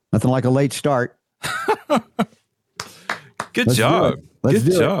Nothing like a late start. Good job.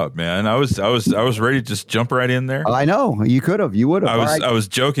 Good job, man. I was ready to just jump right in there. I know you could have. You would have. I was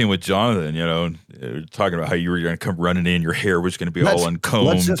joking with Jonathan, talking about how you were going to come running in. Your hair was going to be all uncombed.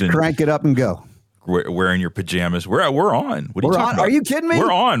 Let's just crank it up and go. Wearing your pajamas. We're on. What are you talking about? Are you kidding me?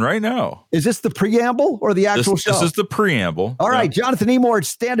 We're on right now. Is this the preamble or the actual show? This is the preamble. All right, Jonathan Emord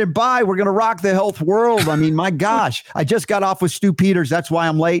standing by. We're going to rock the health world. I mean, my gosh, I just got off with Stu Peters. That's why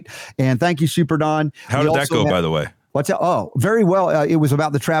I'm late. And thank you, Super Don. How did that go, by the way? What's that? Oh, very well. It was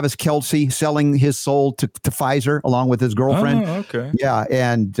about the Travis Kelce selling his soul to Pfizer along with his girlfriend. Oh, okay. Yeah.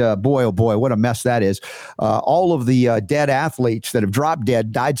 And boy, oh boy, what a mess that is. All of the dead athletes that have dropped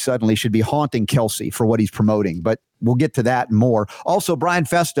dead, died suddenly, should be haunting Kelce for what he's promoting. But we'll get to that and more. Also, Brian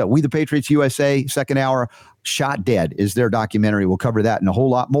Festa, We the Patriots USA, second hour, Shot Dead is their documentary. We'll cover that and a whole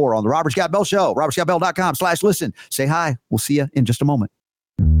lot more on the Robert Scott Bell Show. RobertScottBell.com/listen. Say hi. We'll see you in just a moment.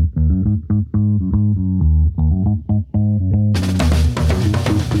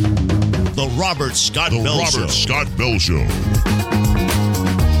 The Robert Scott Bell Show.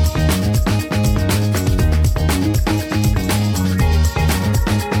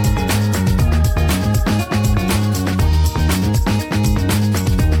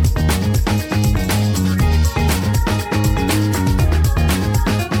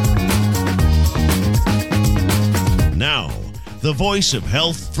 Now, the voice of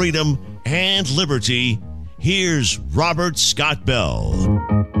health, freedom, and liberty, here's Robert Scott Bell.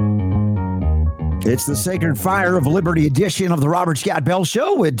 It's the Sacred Fire of Liberty edition of the Robert Scott Bell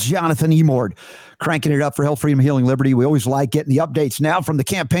Show with Jonathan Emord, cranking it up for health, freedom, healing, liberty. We always like getting the updates now from the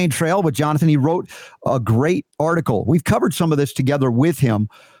campaign trail with Jonathan. He wrote a great article. We've covered some of this together with him,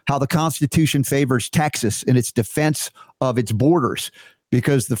 how the Constitution favors Texas in its defense of its borders,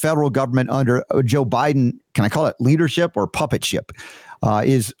 because the federal government under Joe Biden, can I call it leadership or puppetship,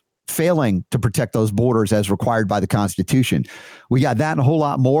 is failing to protect those borders as required by the Constitution. We got that and a whole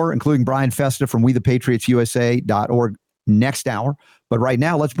lot more, including Brian Festa from WeThePatriotsUSA.org next hour. But right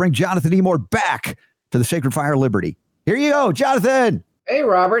now, let's bring Jonathan Emord back to the Sacred Fire of Liberty. Here you go, Jonathan. Hey,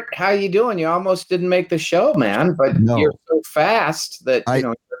 Robert, how you doing? You almost didn't make the show, man, but You're so fast that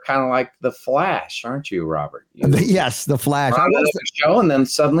you're kind of like the Flash, aren't you, Robert? Yes, the Flash. I was the show, and then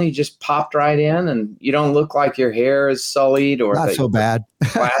suddenly you just popped right in, and you don't look like your hair is sullied or not so bad.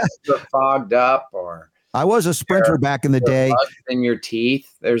 Glasses are fogged up, or I was a sprinter back in the day. In your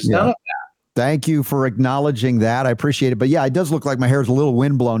teeth, there's none of that. Thank you for acknowledging that. I appreciate it. But yeah, it does look like my hair is a little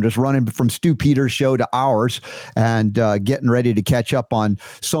windblown, just running from Stu Peters' show to ours and getting ready to catch up on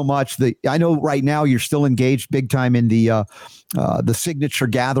so much. I know right now you're still engaged big time in the signature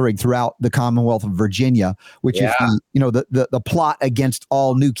gathering throughout the Commonwealth of Virginia, which is the plot against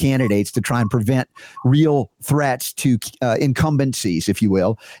all new candidates to try and prevent real threats to incumbencies, if you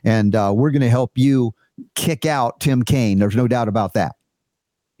will. And we're going to help you kick out Tim Kaine. There's no doubt about that.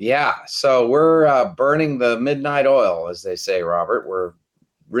 Yeah, so we're burning the midnight oil, as they say, Robert. We're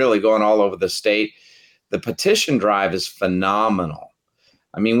really going all over the state. The petition drive is phenomenal.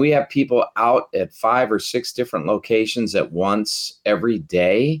 I mean, we have people out at 5 or 6 different locations at once every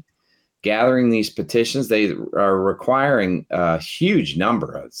day gathering these petitions. They are requiring a huge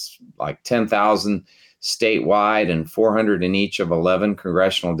number. It's like 10,000 statewide and 400 in each of 11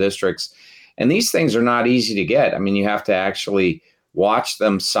 congressional districts. And these things are not easy to get. I mean, you have to actually watch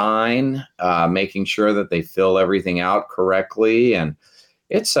them sign, making sure that they fill everything out correctly. And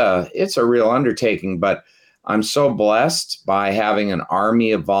it's a real undertaking, but I'm so blessed by having an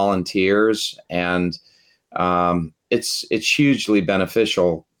army of volunteers, and it's hugely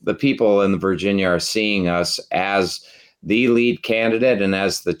beneficial. The people in Virginia are seeing us as the lead candidate and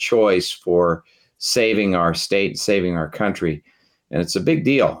as the choice for saving our state, saving our country. And it's a big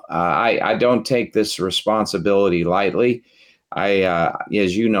deal. I don't take this responsibility lightly.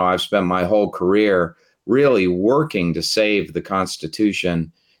 As you know, I've spent my whole career really working to save the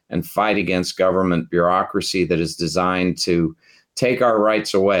Constitution and fight against government bureaucracy that is designed to take our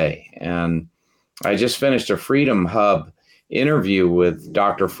rights away. And I just finished a Freedom Hub interview with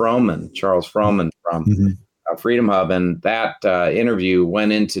Dr. Froman, Charles Froman from Freedom Hub. And that interview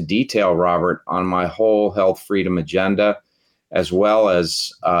went into detail, Robert, on my whole health freedom agenda, as well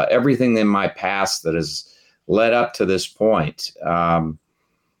as everything in my past that has led up to this point.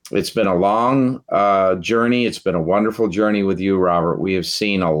 It's been a long journey. It's been a wonderful journey with you, Robert. We have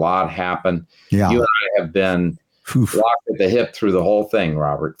seen a lot happen. Yeah. You and I have been locked at the hip through the whole thing,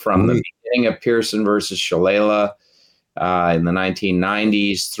 Robert, from the beginning of Pearson versus Shalala in the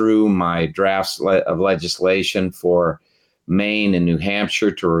 1990s through my drafts of legislation for Maine and New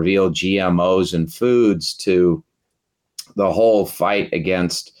Hampshire to reveal GMOs in foods, to the whole fight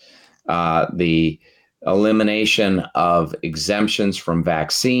against the elimination of exemptions from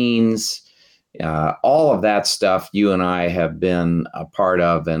vaccines, all of that stuff you and I have been a part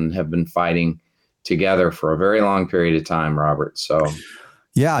of and have been fighting together for a very long period of time, Robert. So,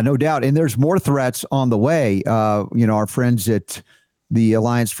 yeah, no doubt. And there's more threats on the way. Our friends at the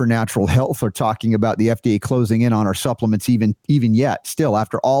Alliance for Natural Health are talking about the FDA closing in on our supplements even yet, still,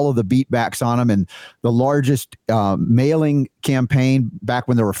 after all of the beatbacks on them and the largest mailing campaign back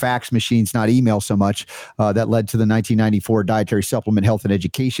when there were fax machines, not email so much, that led to the 1994 Dietary Supplement Health and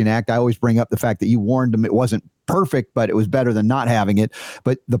Education Act. I always bring up the fact that you warned them it wasn't perfect, but it was better than not having it.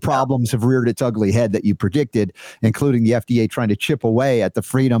 But the problems have reared its ugly head that you predicted, including the FDA trying to chip away at the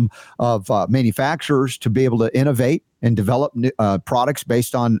freedom of manufacturers to be able to innovate and develop products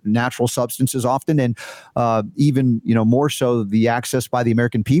based on natural substances often, and even more so the access by the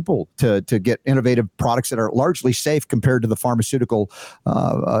American people to get innovative products that are largely safe compared to the pharmaceutical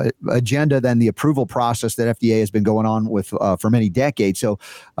agenda than the approval process that FDA has been going on with for many decades. So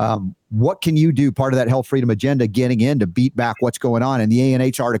what can you do, part of that health freedom agenda, getting in to beat back what's going on? And the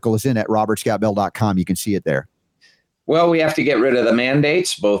ANH article is in at robertscottbell.com. You can see it there. Well, we have to get rid of the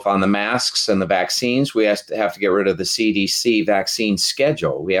mandates, both on the masks and the vaccines. We have to get rid of the CDC vaccine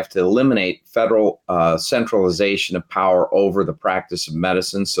schedule. We have to eliminate federal centralization of power over the practice of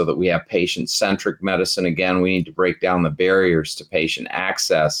medicine so that we have patient-centric medicine. Again, we need to break down the barriers to patient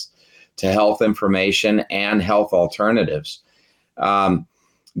access to health information and health alternatives.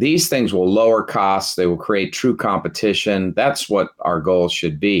 These things will lower costs. They will create true competition. That's what our goal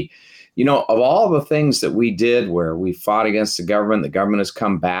should be. Of all the things that we did where we fought against the government has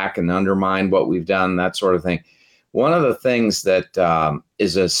come back and undermined what we've done, that sort of thing. One of the things that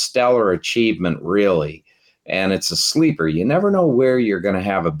is a stellar achievement, really, and it's a sleeper, you never know where you're going to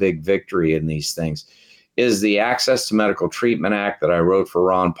have a big victory in these things, is the Access to Medical Treatment Act that I wrote for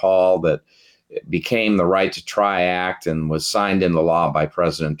Ron Paul that became the Right to Try Act and was signed into law by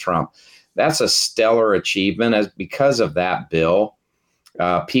President Trump. That's a stellar achievement. Because of that bill,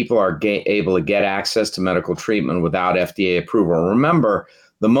 people are able to get access to medical treatment without FDA approval. Remember,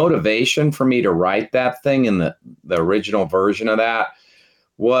 the motivation for me to write that thing in the original version of that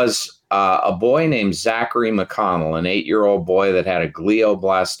was a boy named Zachary McConnell, an 8-year-old boy that had a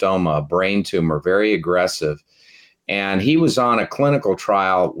glioblastoma, a brain tumor, very aggressive. And he was on a clinical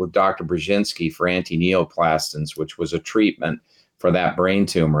trial with Dr. Brzezinski for anti-neoplastins, which was a treatment for that brain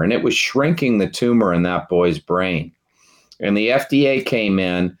tumor. And it was shrinking the tumor in that boy's brain. And the FDA came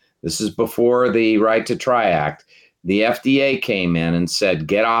in, this is before the Right to Try Act, the FDA came in and said,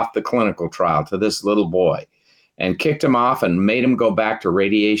 get off the clinical trial to this little boy, and kicked him off and made him go back to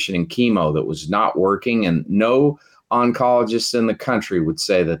radiation and chemo that was not working. And no oncologist in the country would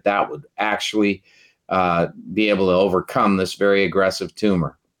say that that would actually be able to overcome this very aggressive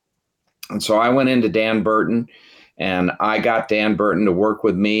tumor. And so I went into Dan Burton, and I got Dan Burton to work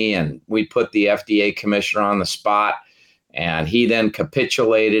with me, and we put the FDA commissioner on the spot. And he then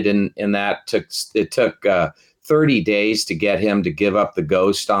capitulated in that. It took 30 days to get him to give up the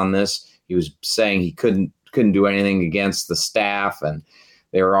ghost on this. He was saying he couldn't do anything against the staff, and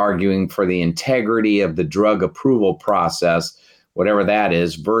they were arguing for the integrity of the drug approval process, whatever that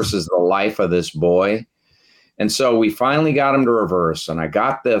is, versus the life of this boy. And so we finally got him to reverse, and I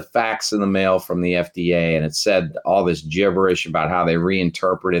got the fax in the mail from the FDA, and it said all this gibberish about how they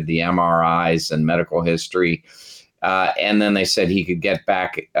reinterpreted the MRIs and medical history. And then they said he could get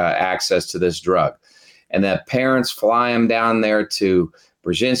back access to this drug. And the parents fly him down there to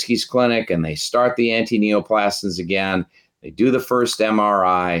Brzezinski's clinic, and they start the anti-neoplastins again. They do the first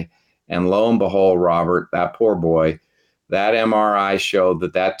MRI, and lo and behold, Robert, that poor boy, that MRI showed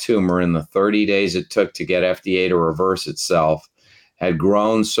that tumor, in the 30 days it took to get FDA to reverse itself, had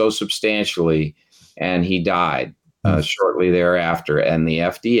grown so substantially, and he died shortly thereafter. And the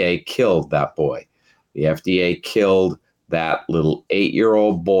FDA killed that boy. The FDA killed that little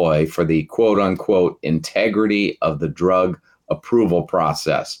 8-year-old boy for the quote unquote integrity of the drug approval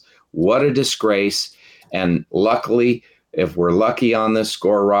process. What a disgrace. And luckily, if we're lucky on this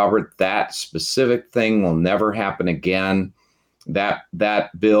score, Robert, that specific thing will never happen again. That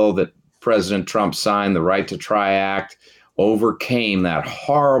bill that President Trump signed, the Right to Try Act, overcame that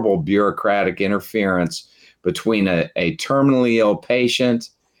horrible bureaucratic interference between a terminally ill patient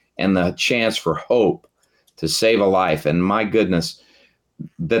and the chance for hope to save a life. And my goodness,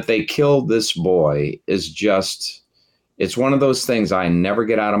 that they killed this boy is just, it's one of those things I never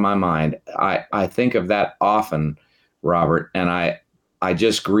get out of my mind. I think of that often, Robert, and I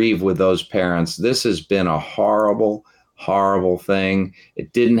just grieve with those parents. This has been a horrible, horrible thing.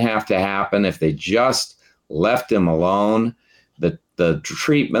 It didn't have to happen. If they just left him alone, the the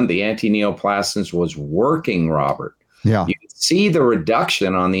treatment, the anti-neoplasms was working, Robert. Yeah. You could see the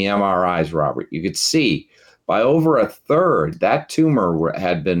reduction on the MRIs, Robert. You could see by over a third that tumor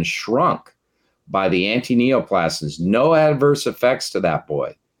had been shrunk by the anti-neoplasms. No adverse effects to that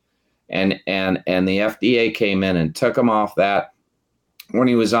boy. And the FDA came in and took him off that. When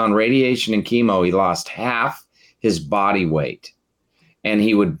he was on radiation and chemo, he lost half his body weight. And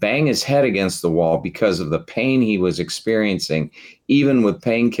he would bang his head against the wall because of the pain he was experiencing, even with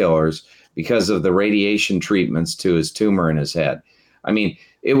painkillers, because of the radiation treatments to his tumor in his head. I mean,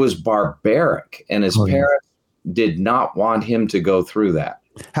 it was barbaric, and his parents did not want him to go through that.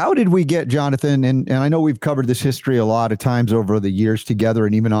 How did we get, Jonathan, and I know we've covered this history a lot of times over the years together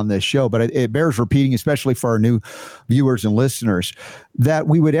and even on this show, but it bears repeating, especially for our new viewers and listeners, that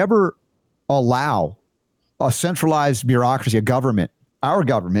we would ever allow a centralized bureaucracy, a government, our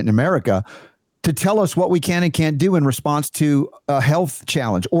government in America, to tell us what we can and can't do in response to a health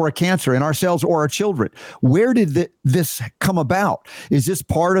challenge or a cancer in ourselves or our children. Where did this come about? Is this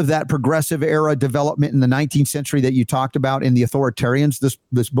part of that progressive era development in the 19th century that you talked about in the authoritarians?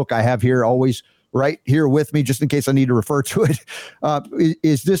 This book I have here, always right here with me, just in case I need to refer to it.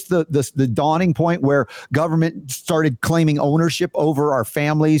 Is this the dawning point where government started claiming ownership over our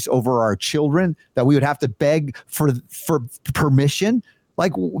families, over our children, that we would have to beg for permission?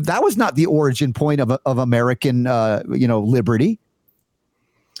 Like, that was not the origin point of American, liberty.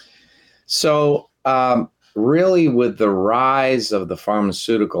 So really, with the rise of the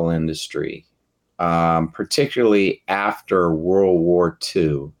pharmaceutical industry, particularly after World War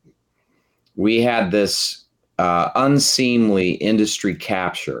II, we had this unseemly industry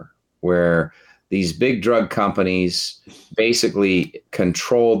capture where these big drug companies basically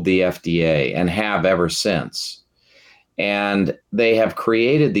controlled the FDA and have ever since. And they have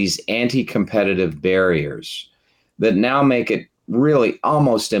created these anti-competitive barriers that now make it really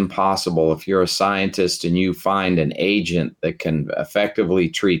almost impossible, if you're a scientist and you find an agent that can effectively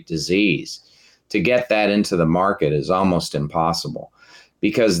treat disease, to get that into the market is almost impossible,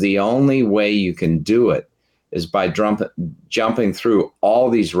 because the only way you can do it is by jumping through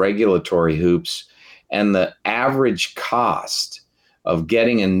all these regulatory hoops, and the average cost of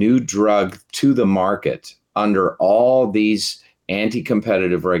getting a new drug to the market under all these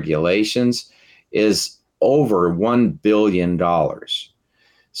anti-competitive regulations is over $1 billion.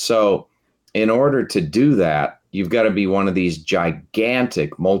 So in order to do that, you've got to be one of these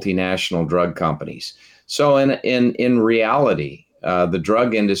gigantic multinational drug companies. So in reality, the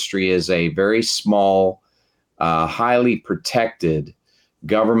drug industry is a very small, highly protected,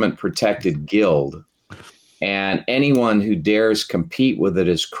 government-protected guild. And anyone who dares compete with it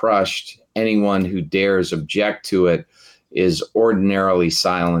is crushed. Anyone who dares object to it is ordinarily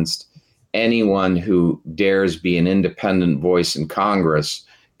silenced. Anyone who dares be an independent voice in Congress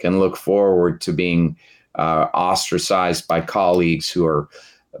can look forward to being ostracized by colleagues who are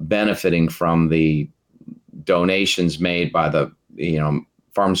benefiting from the donations made by the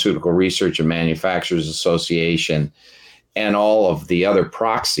Pharmaceutical Research and Manufacturers Association and all of the other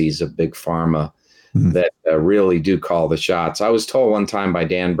proxies of big pharma that really do call the shots. I was told one time by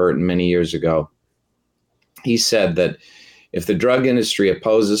Dan Burton many years ago, he said that if the drug industry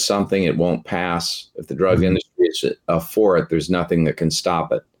opposes something, it won't pass. If the drug industry is for it, there's nothing that can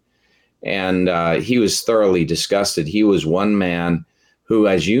stop it. And he was thoroughly disgusted. He was one man who,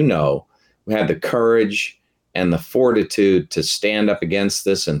 as you know, had the courage and the fortitude to stand up against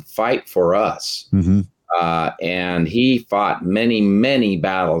this and fight for us. Mm-hmm. And he fought many, many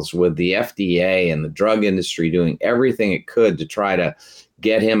battles with the FDA and the drug industry, doing everything it could to try to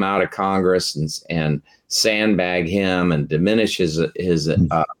get him out of Congress and sandbag him and diminish his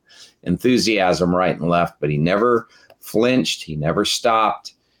enthusiasm right and left. But he never flinched. He never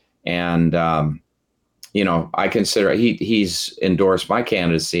stopped. And, I consider he's endorsed my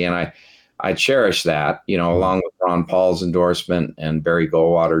candidacy, and I cherish that, along with Ron Paul's endorsement and Barry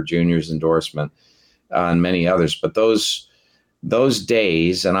Goldwater Jr.'s endorsement. And many others. But those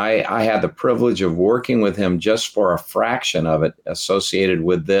days, and I had the privilege of working with him just for a fraction of it associated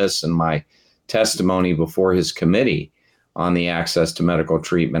with this and my testimony before his committee on the Access to Medical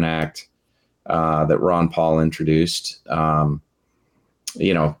Treatment Act that Ron Paul introduced. That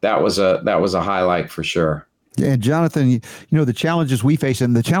was a highlight for sure. Yeah, Jonathan, the challenges we face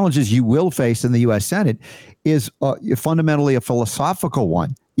and the challenges you will face in the U.S. Senate is fundamentally a philosophical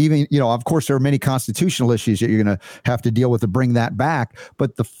one. Even, of course, there are many constitutional issues that you're going to have to deal with to bring that back.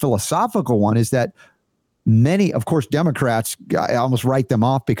 But the philosophical one is that Many, of course, Democrats, I almost write them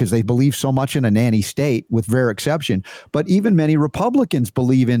off because they believe so much in a nanny state, with rare exception. But even many Republicans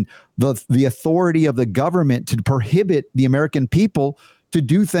believe in the authority of the government to prohibit the American people to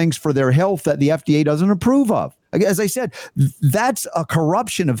do things for their health that the FDA doesn't approve of. As I said, that's a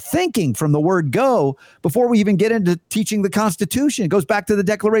corruption of thinking from the word go before we even get into teaching the Constitution. It goes back to the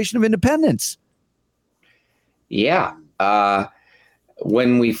Declaration of Independence. Yeah.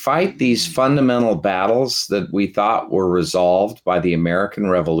 When we fight these fundamental battles that we thought were resolved by the American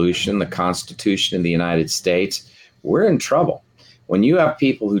Revolution, the Constitution of the United States, we're in trouble. When you have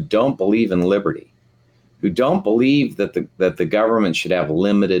people who don't believe in liberty, who don't believe that the government should have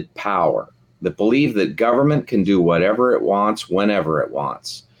limited power, that believe that government can do whatever it wants, whenever it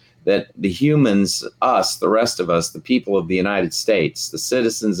wants, that the humans, us, the rest of us, the people of the United States, the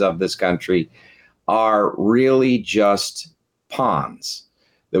citizens of this country, are really just pawns,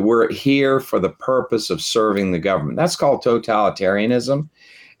 that we're here for the purpose of serving the government. That's called totalitarianism.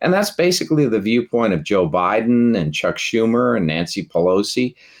 And that's basically the viewpoint of Joe Biden and Chuck Schumer and Nancy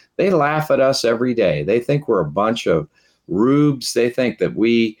Pelosi. They laugh at us every day. They think we're a bunch of rubes. They think that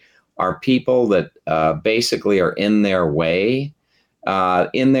we are people that basically are in their way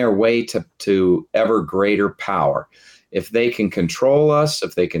to ever greater power. If they can control us,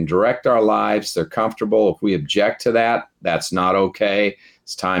 if they can direct our lives, they're comfortable. If we object to that, that's not okay.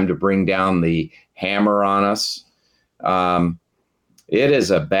 It's time to bring down the hammer on us. It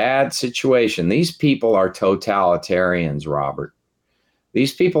is a bad situation. These people are totalitarians, Robert.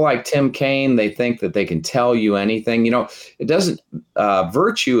 These people like Tim Kaine, they think that they can tell you anything. You know, it doesn't,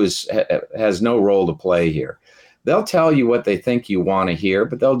 virtue has no role to play here. They'll tell you what they think you want to hear,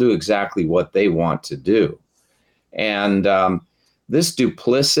 but they'll do exactly what they want to do. And this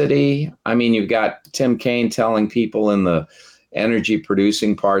duplicity, I mean, you've got Tim Kaine telling people in the energy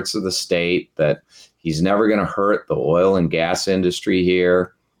producing parts of the state that he's never going to hurt the oil and gas industry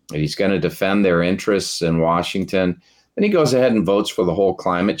here, that he's going to defend their interests in Washington. Then he goes ahead and votes for the whole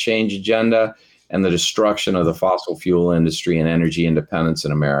climate change agenda and the destruction of the fossil fuel industry and energy independence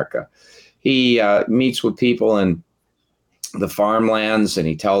in America. He meets with people in the farmlands, and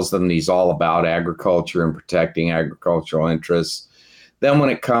he tells them he's all about agriculture and protecting agricultural interests. Then when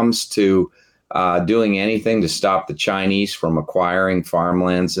it comes to doing anything to stop the Chinese from acquiring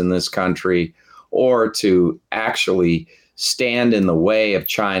farmlands in this country, or to actually stand in the way of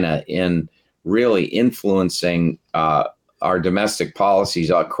China in really influencing our domestic policies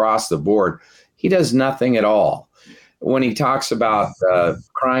across the board, he does nothing at all. When he talks about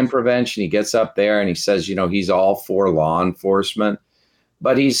crime prevention, he gets up there and he says, you know, he's all for law enforcement,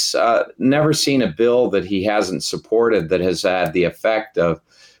 but he's never seen a bill that he hasn't supported that has had the effect of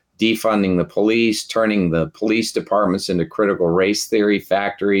defunding the police, turning the police departments into critical race theory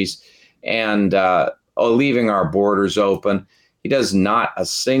factories, and leaving our borders open. He does not a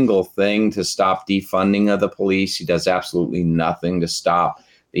single thing to stop defunding of the police. He does absolutely nothing to stop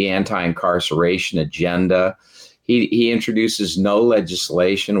the anti-incarceration agenda. He introduces no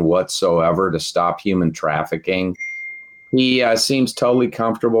legislation whatsoever to stop human trafficking. He seems totally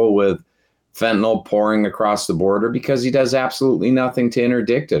comfortable with fentanyl pouring across the border because he does absolutely nothing to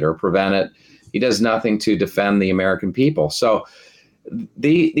interdict it or prevent it. He does nothing to defend the American people. So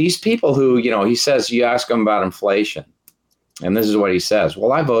these people who, you know, he says, you ask them about inflation, and this is what he says.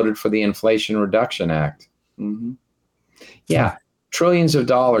 Well, I voted for the Inflation Reduction Act. Mm-hmm. Yeah. Trillions of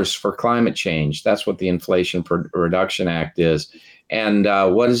dollars for climate change. That's what the Inflation Reduction Act is. And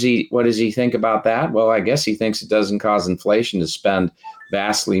what does he think about that? Well, I guess he thinks it doesn't cause inflation to spend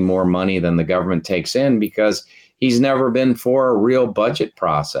vastly more money than the government takes in, because he's never been for a real budget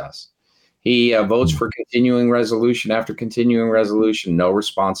process. He votes for continuing resolution after continuing resolution, no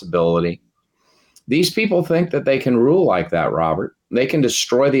responsibility. These people think that they can rule like that, Robert. They can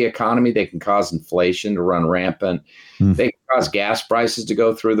destroy the economy. They can cause inflation to run rampant. They can cause gas prices to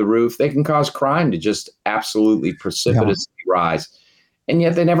go through the roof. They can cause crime to just absolutely precipitously rise. And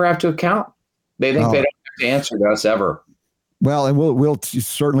yet they never have to account. They think they don't have to answer to us ever. Well, and we'll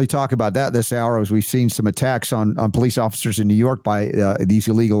certainly talk about that this hour, as we've seen some attacks on police officers in New York by these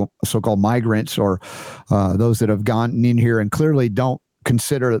illegal so-called migrants, or those that have gone in here and clearly don't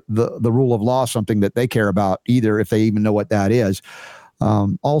consider the rule of law something that they care about either, if they even know what that is.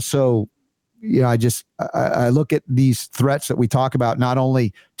 Also, you know, I look at these threats that we talk about, not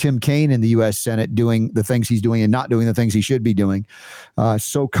only Tim Kaine in the U.S. Senate doing the things he's doing and not doing the things he should be doing,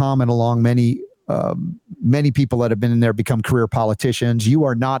 so common along many many people that have been in there become career politicians. You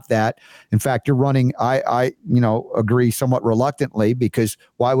are not that. In fact, you're running, I agree somewhat reluctantly, because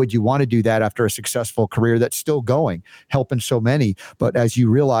why would you want to do that after a successful career that's still going, helping so many? But as you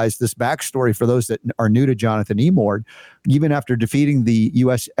realize, this backstory for those that are new to Jonathan Emord, even after defeating the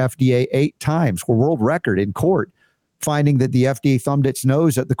US FDA 8 times, for world record in court, finding that the FDA thumbed its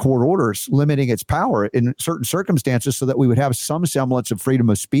nose at the court orders, limiting its power in certain circumstances so that we would have some semblance of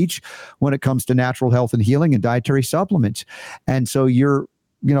freedom of speech when it comes to natural health and healing and dietary supplements. And so your,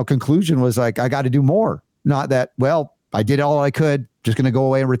 conclusion was like, I got to do more. Not that, well, I did all I could, just going to go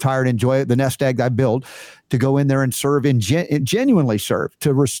away and retire and enjoy the nest egg I built, to go in there and serve and genuinely serve,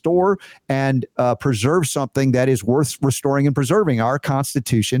 to restore and preserve something that is worth restoring and preserving, our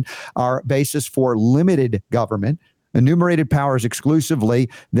Constitution, our basis for limited government, enumerated powers exclusively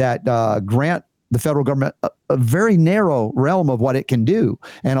that grant the federal government a very narrow realm of what it can do,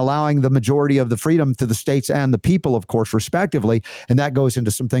 and allowing the majority of the freedom to the states and the people, of course, respectively. And that goes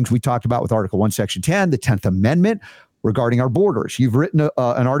into some things we talked about with Article 1, Section 10, the 10th Amendment regarding our borders. You've written an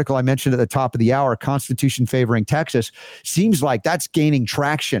article I mentioned at the top of the hour, Constitution favoring Texas. Seems like that's gaining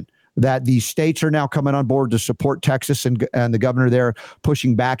traction, that these states are now coming on board to support Texas, and the governor there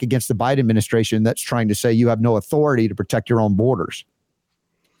pushing back against the Biden administration that's trying to say you have no authority to protect your own borders.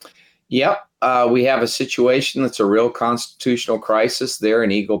 Yep. We have a situation that's a real constitutional crisis there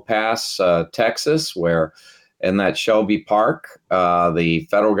in Eagle Pass, Texas, where in that Shelby Park, the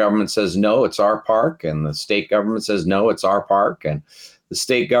federal government says, no, it's our park. And the state government says, no, it's our park. And the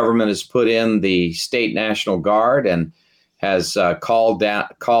state government has put in the state National Guard and has called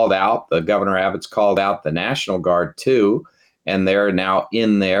out, the Governor Abbott's called out the National Guard too, and they're now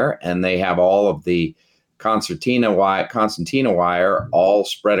in there, and they have all of the concertina wire all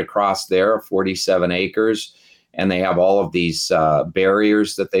spread across there, 47 acres, and they have all of these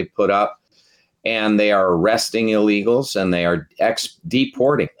barriers that they put up, and they are arresting illegals, and they are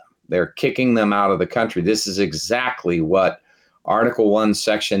deporting them. They're kicking them out of the country. This is exactly what Article 1,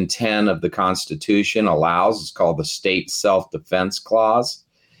 Section 10 of the Constitution allows. It's called the State Self-Defense Clause.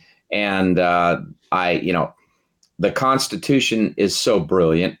 And the Constitution is so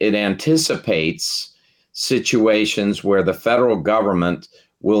brilliant. It anticipates situations where the federal government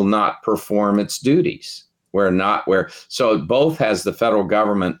will not perform its duties. So it both has the federal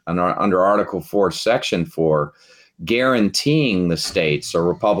government under Article 4, Section 4, guaranteeing the states a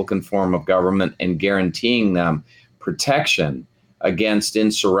Republican form of government and guaranteeing them protection against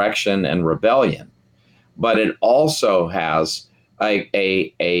insurrection and rebellion. But it also has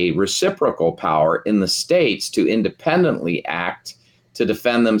a reciprocal power in the states to independently act to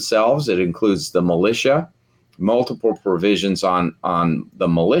defend themselves. It includes the militia, multiple provisions on the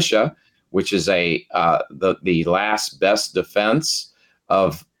militia, which is the last best defense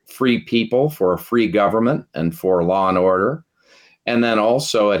of free people for a free government and for law and order. And then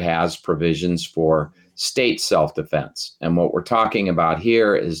also it has provisions for state self-defense. And what we're talking about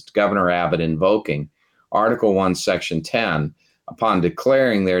here is Governor Abbott invoking Article 1, Section 10 upon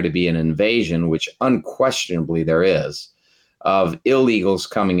declaring there to be an invasion, which unquestionably there is, of illegals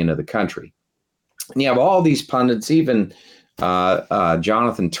coming into the country. And you have all these pundits, even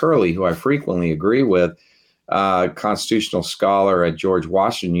Jonathan Turley, who I frequently agree with, constitutional scholar at George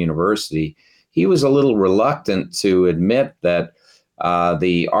Washington University. He was a little reluctant to admit that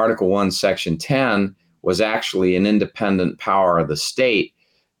the Article 1, Section 10 was actually an independent power of the state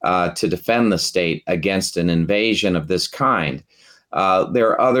to defend the state against an invasion of this kind. There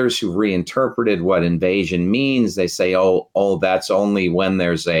are others who reinterpreted what invasion means. They say, oh, that's only when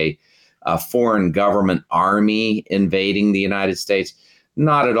there's a foreign government army invading the United States.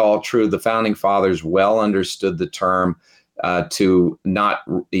 Not at all true. The Founding Fathers well understood the term to not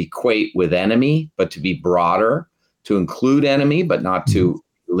equate with enemy, but to be broader, to include enemy, but not to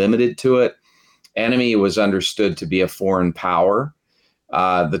limited to it. Enemy was understood to be a foreign power.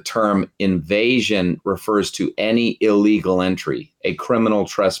 The term invasion refers to any illegal entry, a criminal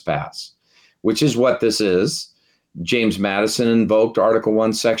trespass, which is what this is. James Madison invoked Article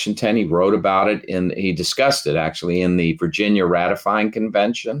 1, Section 10. He wrote about it, he discussed it actually in the Virginia Ratifying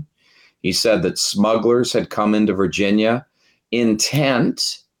Convention. He said that smugglers had come into Virginia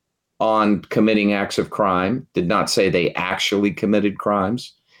intent on committing acts of crime, did not say they actually committed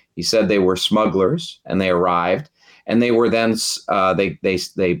crimes. He said they were smugglers, and they arrived, and they were then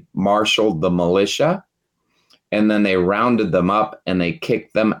they marshaled the militia, and then they rounded them up and they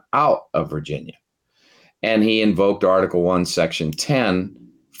kicked them out of Virginia. And he invoked Article 1, Section 10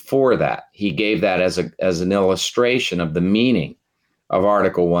 for that. He gave that as an illustration of the meaning of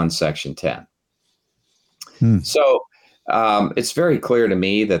Article 1, Section 10. So It's very clear to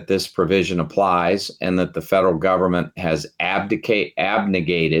me that this provision applies and that the federal government has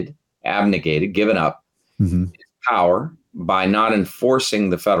abnegated, given up its power by not enforcing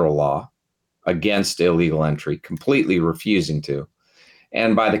the federal law against illegal entry, completely refusing to,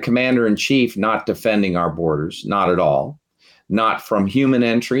 and by the commander in chief not defending our borders, not at all, not from human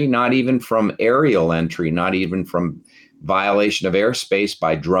entry, not even from aerial entry, not even from violation of airspace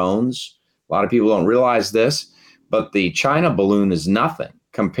by drones. A lot of people don't realize this, but the China balloon is nothing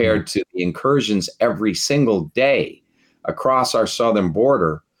compared to the incursions every single day across our southern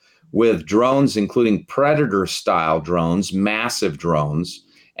border with drones, including Predator-style drones, massive drones,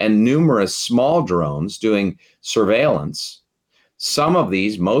 and numerous small drones doing surveillance. Some of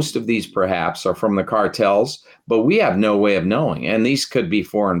these, most of these perhaps, are from the cartels, but we have no way of knowing. And these could be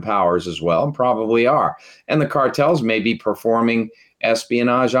foreign powers as well, and probably are. And the cartels may be performing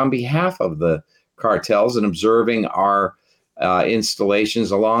espionage on behalf of the cartels and observing our installations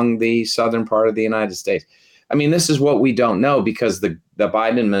along the southern part of the United States. I mean, this is what we don't know because the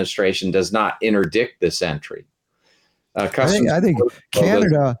Biden administration does not interdict this entry. I think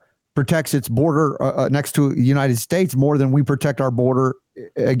Canada protects its border next to the United States more than we protect our border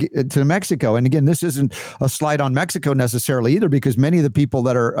to Mexico. And again, this isn't a slight on Mexico necessarily either, because many of the people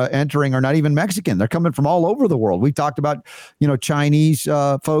that are entering are not even Mexican. They're coming from all over the world. We talked about, Chinese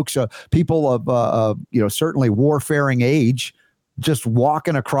folks, people of, certainly warfaring age, just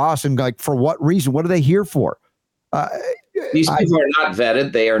walking across and like, for what reason? What are they here for? These people are not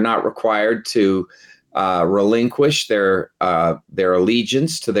vetted. They are not required to relinquish their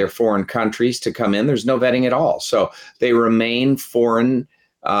allegiance to their foreign countries to come in. There's no vetting at all. So they remain foreign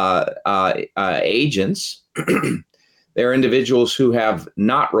agents. They're individuals who have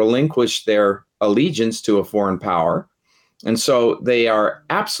not relinquished their allegiance to a foreign power. And so they are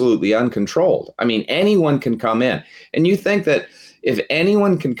absolutely uncontrolled. I mean, anyone can come in. And you think that if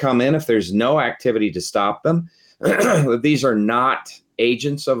anyone can come in, if there's no activity to stop them, these are not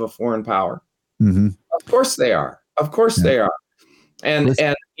agents of a foreign power. Mm-hmm. Of course they are. Of course they are. And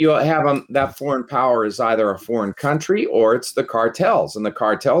you have them, that foreign power is either a foreign country or it's the cartels. And the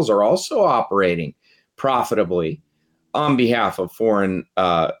cartels are also operating profitably on behalf of foreign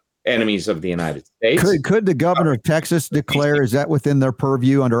enemies of the United States. Could the governor of Texas declare, is that within their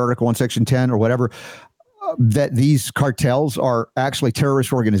purview under Article 1, Section 10 or whatever, that these cartels are actually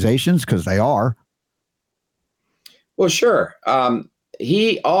terrorist organizations? Because they are. Well, sure.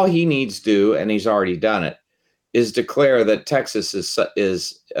 All he needs to do, and he's already done it, is declare that Texas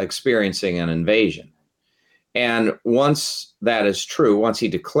is experiencing an invasion. And once that is true, once he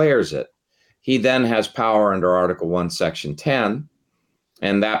declares it, he then has power under Article 1, Section 10,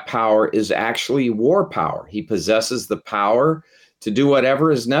 and that power is actually war power. He possesses the power to do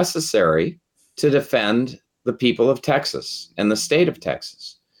whatever is necessary to defend the people of Texas and the state of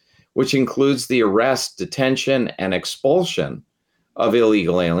Texas, which includes the arrest, detention, and expulsion of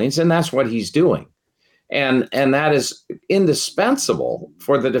illegal aliens. And that's what he's doing. And that is indispensable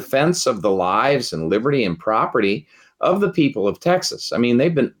for the defense of the lives and liberty and property of the people of Texas. I mean,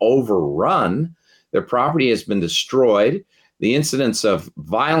 they've been overrun. Their property has been destroyed. The incidence of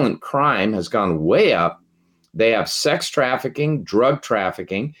violent crime has gone way up. They have sex trafficking, drug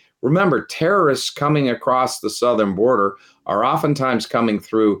trafficking. Remember, terrorists coming across the southern border are oftentimes coming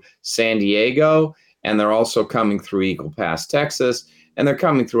through San Diego, and they're also coming through Eagle Pass, Texas, and they're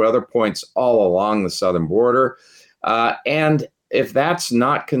coming through other points all along the southern border. And if that's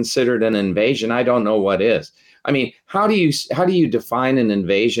not considered an invasion, I don't know what is. I mean, how do you define an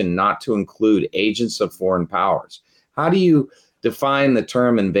invasion not to include agents of foreign powers? How do you define the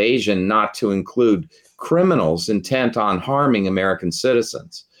term invasion not to include criminals intent on harming American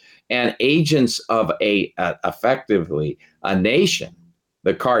citizens and agents of effectively a nation,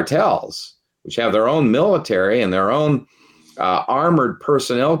 the cartels, which have their own military and their own armored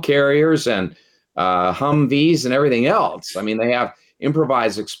personnel carriers and Humvees and everything else? I mean, they have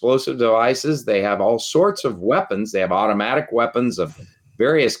improvised explosive devices. They have all sorts of weapons. They have automatic weapons of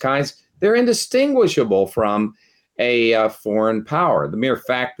various kinds. They're indistinguishable from a foreign power. The mere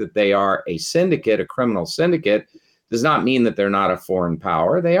fact that they are a syndicate, a criminal syndicate, does not mean that they're not a foreign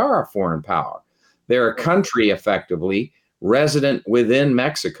power. They are a foreign power. They're a country effectively resident within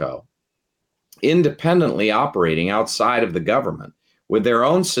Mexico, independently operating outside of the government with their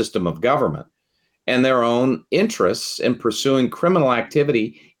own system of government and their own interests in pursuing criminal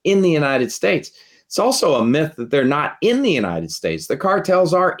activity in the United States. It's also a myth that they're not in the United States. The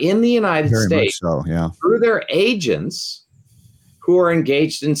cartels are in the United States so, yeah, through their agents who are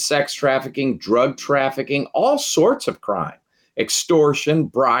engaged in sex trafficking, drug trafficking, all sorts of crime, extortion,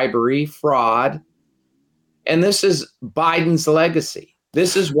 bribery, fraud. And this is Biden's legacy.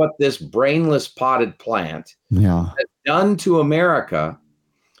 This is what this brainless potted plant has done to America.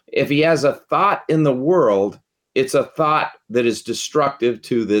 If he has a thought in the world, it's a thought that is destructive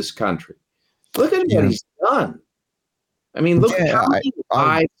to this country. Look at what he's done. I mean, look at how many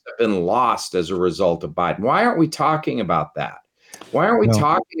lives have been lost as a result of Biden. Why aren't we talking about that? Why aren't we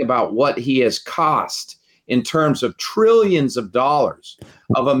talking about what he has cost in terms of trillions of dollars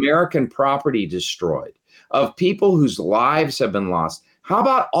of American property destroyed, of people whose lives have been lost? How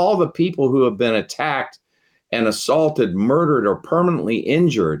about all the people who have been attacked and assaulted, murdered, or permanently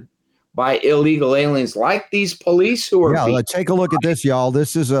injured by illegal aliens like these police who are take a look at this, y'all.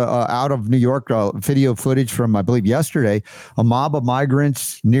 This is out of New York video footage from, I believe, yesterday. A mob of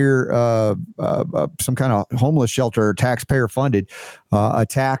migrants near some kind of homeless shelter, taxpayer funded,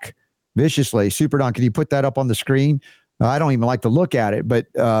 attack viciously. Super Don, can you put that up on the screen? I don't even like to look at it, but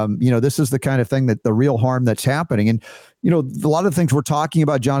this is the kind of thing that the real harm that's happening. And a lot of the things we're talking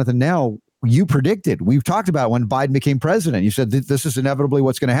about, Jonathan, now you predicted. We've talked about when Biden became president. You said this is inevitably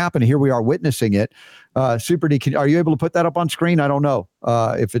what's going to happen. Here we are witnessing it. Super D, are you able to put that up on screen? I don't know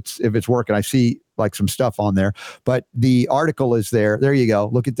if it's working. I see like some stuff on there, but the article is there. There you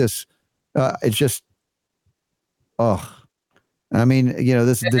go. Look at this. It's just, I mean,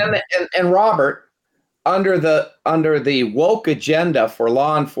 this. And Robert, under the woke agenda for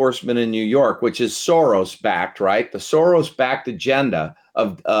law enforcement in New York, which is Soros backed, right? The Soros backed agenda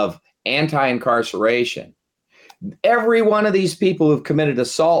of anti-incarceration. Every one of these people who've committed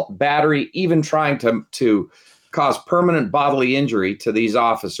assault, battery, even trying to cause permanent bodily injury to these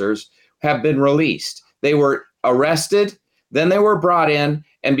officers have been released. They were arrested, then they were brought in,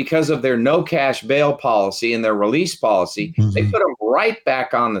 and because of their no cash bail policy and their release policy, they put them right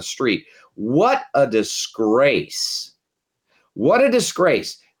back on the street. What a disgrace. What a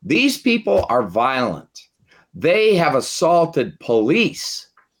disgrace. These people are violent. They have assaulted police.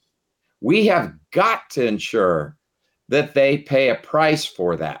 We have got to ensure that they pay a price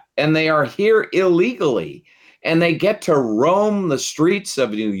for that. And they are here illegally. And they get to roam the streets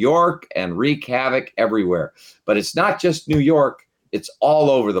of New York and wreak havoc everywhere. But it's not just New York. It's all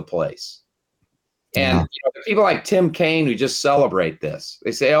over the place. And people like Tim Kaine who just celebrate this.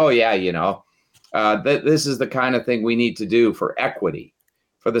 They say, oh, yeah, this is the kind of thing we need to do for equity,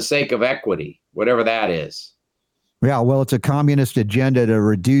 for the sake of equity, whatever that is. Yeah, well, it's a communist agenda to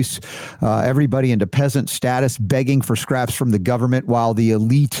reduce everybody into peasant status, begging for scraps from the government, while the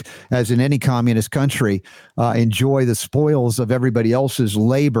elite, as in any communist country, enjoy the spoils of everybody else's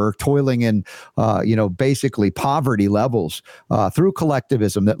labor, toiling in, basically poverty levels through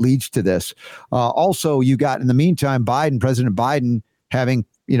collectivism that leads to this. Also, you got, in the meantime, President Biden having,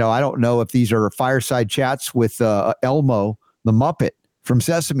 I don't know if these are fireside chats with Elmo, the Muppet from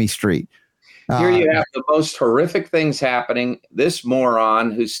Sesame Street. Here you have the most horrific things happening. This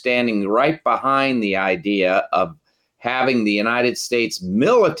moron who's standing right behind the idea of having the United States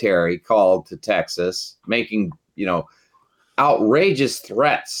military called to Texas, making, outrageous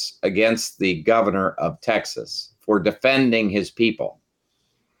threats against the governor of Texas for defending his people.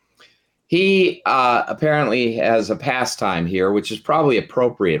 He apparently has a pastime here, which is probably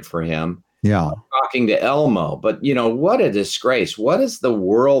appropriate for him. Yeah. Talking to Elmo. But, what a disgrace. What does the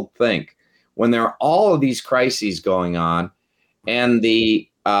world think when there are all of these crises going on, and the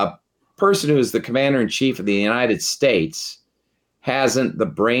person who is the commander-in-chief of the United States hasn't the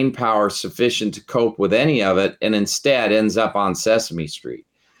brain power sufficient to cope with any of it, and instead ends up on Sesame Street?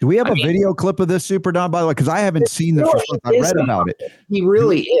 Do we have a video clip of this, Super Don, by the way? Because I haven't seen the first. I read about it. He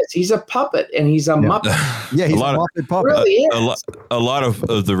really is. He's a puppet, and he's a Muppet. Yeah, he's a Muppet puppet. Really is. A lot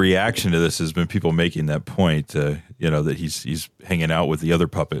of the reaction to this has been people making that point, that he's hanging out with the other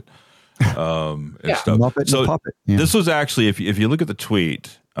puppet. And stuff. Muppet so and puppet. Yeah. This was actually, if you look at the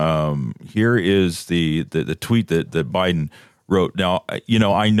tweet, here is the tweet that Biden wrote. Now,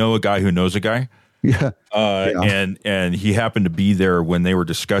 I know a guy who knows a guy. Yeah. And he happened to be there when they were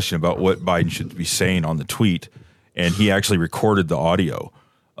discussing about what Biden should be saying on the tweet, and he actually recorded the audio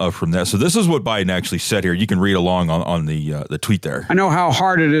from that. So this is what Biden actually said here. You can read along on the tweet there. I know how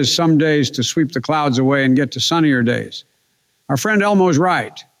hard it is some days to sweep the clouds away and get to sunnier days. Our friend Elmo's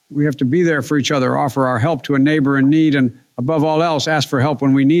right. We have to be there for each other, offer our help to a neighbor in need, and above all else, ask for help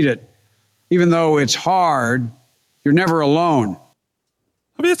when we need it. Even though it's hard, you're never alone.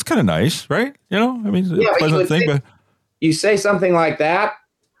 I mean, it's kind of nice, right? It's a pleasant thing. But you say something like that,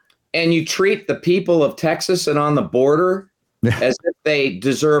 and you treat the people of Texas and on the border as if they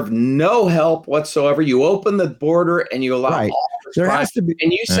deserve no help whatsoever. You open the border and you allow all there has to be,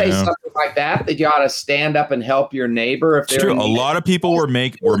 and you say something like that you ought to stand up and help your neighbor. If it's true. A lot of people were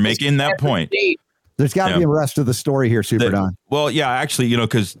making that point. There's got to be a rest of the story here, Super Don. Well, yeah, actually,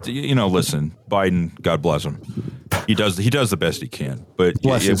 because listen, Biden, God bless him, he does the best he can. But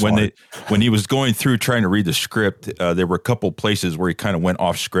when he was going through trying to read the script, there were a couple places where he kind of went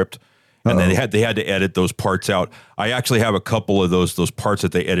off script, and then they had to edit those parts out. I actually have a couple of those parts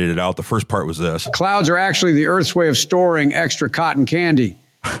that they edited out. The first part was this: clouds are actually the Earth's way of storing extra cotton candy,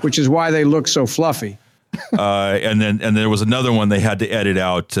 which is why they look so fluffy. And there was another one they had to edit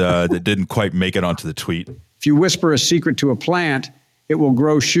out that didn't quite make it onto the tweet. If you whisper a secret to a plant, it will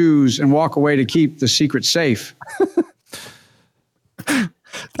grow shoes and walk away to keep the secret safe.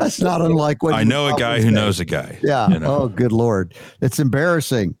 That's not unlike what I know a guy who knows a guy. Yeah. Oh, good Lord. It's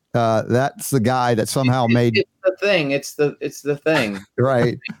embarrassing. That's the guy that somehow made it's the thing. It's the thing.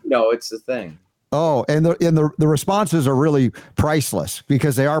 Right. No, it's the thing. Oh, and the responses are really priceless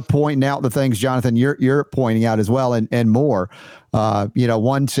because they are pointing out the things, Jonathan, you're pointing out as well, and more.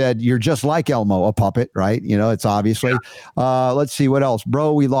 One said, "You're just like Elmo, a puppet," right? It's obviously. Yeah. Let's see what else,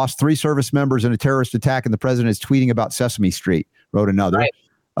 bro. We lost 3 service members in a terrorist attack, and the president is tweeting about Sesame Street. Wrote another.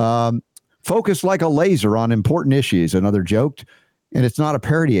 Right. Focus like a laser on important issues. Another joked, and it's not a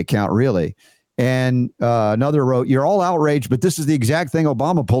parody account really. And another wrote, "You're all outraged, but this is the exact thing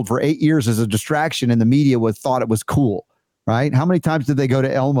Obama pulled for 8 years as a distraction, and the media thought it was cool." Right? How many times did they go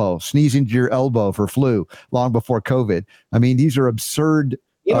to Elmo, sneeze into your elbow for flu long before COVID? I mean, these are absurd.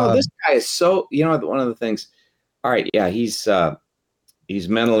 This guy is so. One of the things. All right, yeah, he's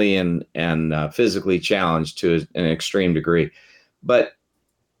mentally and physically challenged to an extreme degree, but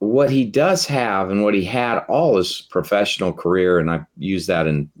what he does have and what he had all his professional career, and I use that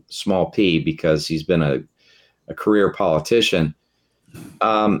in small p because he's been a career politician,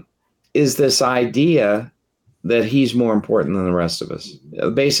 is this idea that he's more important than the rest of us.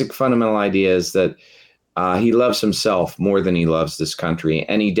 The basic fundamental idea is that he loves himself more than he loves this country,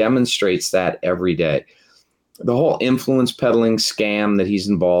 and he demonstrates that every day. The whole influence peddling scam that he's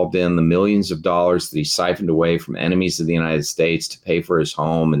involved in, the millions of dollars that he siphoned away from enemies of the United States to pay for his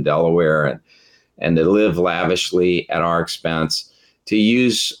home in Delaware and to live lavishly at our expense, to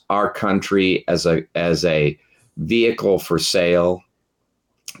use our country as a vehicle for sale,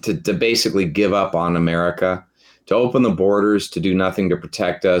 to basically give up on America, to open the borders, to do nothing to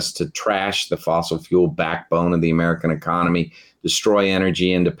protect us, to trash the fossil fuel backbone of the American economy, destroy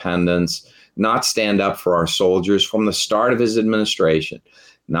energy independence, not stand up for our soldiers from the start of his administration,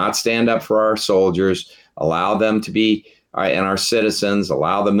 not stand up for our soldiers, allow them to be, and our citizens,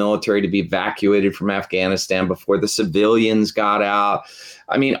 allow the military to be evacuated from Afghanistan before the civilians got out.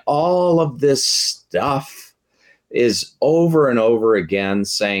 I mean, all of this stuff is over and over again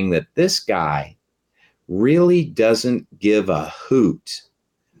saying that this guy really doesn't give a hoot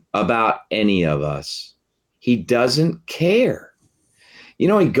about any of us. He doesn't care. He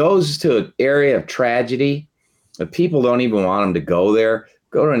goes to an area of tragedy. The people don't even want him to go there.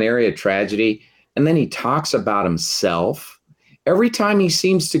 Go to an area of tragedy. And then he talks about himself. Every time he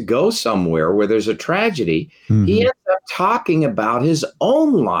seems to go somewhere where there's a tragedy, he ends up talking about his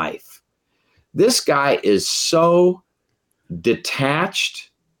own life. This guy is so detached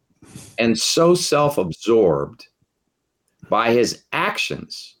and so self-absorbed by his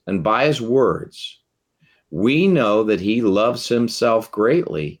actions and by his words. We know that he loves himself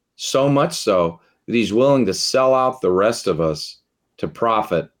greatly, so much so that he's willing to sell out the rest of us to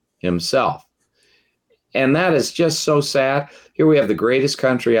profit himself. And that is just so sad. Here we have the greatest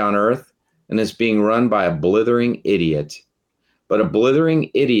country on earth, and it's being run by a blithering idiot. But a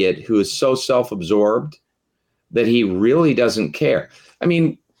blithering idiot who is so self-absorbed that he really doesn't care. I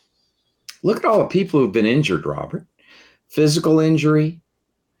mean, look at all the people who've been injured, Robert. Physical injury,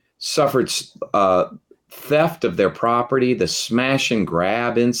 suffered theft of their property, the smash and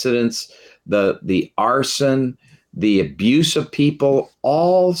grab incidents, the arson, the abuse of people,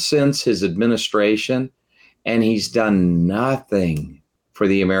 all since his administration, and he's done nothing for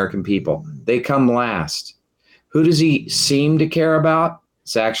the American people. They come last. Who does he seem to care about?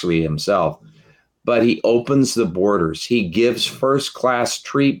 It's actually himself. But he opens the borders. He gives first-class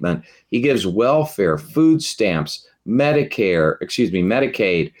treatment. He gives welfare, food stamps, Medicaid,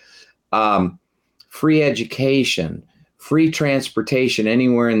 free education, free transportation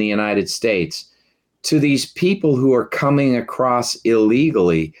anywhere in the United States to these people who are coming across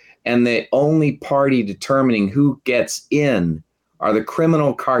illegally. And the only party determining who gets in are the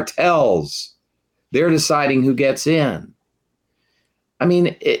criminal cartels. They're deciding who gets in. I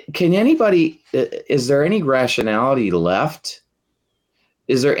mean, is there any rationality left?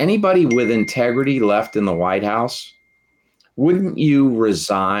 Is there anybody with integrity left in the White House? Wouldn't you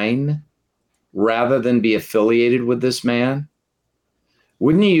resign rather than be affiliated with this man?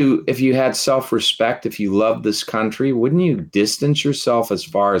 Wouldn't you, if you had self-respect, if you loved this country, wouldn't you distance yourself as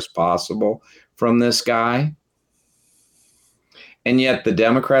far as possible from this guy? And yet the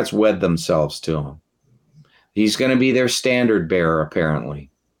Democrats wed themselves to him. He's going to be their standard bearer,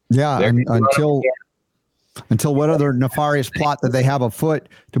 apparently. Yeah, until what other nefarious plot that they have afoot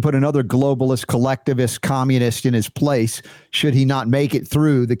to put another globalist, collectivist, communist in his place, should he not make it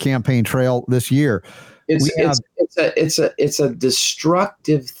through the campaign trail this year. It's a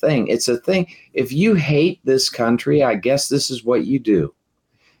destructive thing. It's a thing. If you hate this country, I guess this is what you do.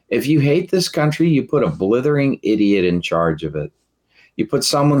 If you hate this country, you put a blithering idiot in charge of it. You put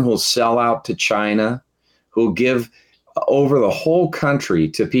someone who'll sell out to China, who'll give over the whole country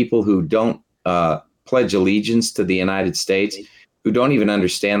to people who don't pledge allegiance to the United States, who don't even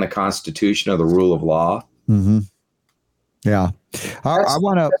understand the Constitution or the rule of law. Mm-hmm. Yeah. I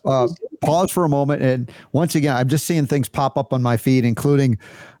want to pause for a moment. And once again, I'm just seeing things pop up on my feed, including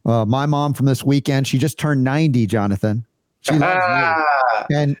my mom from this weekend. She just turned 90, Jonathan. She loves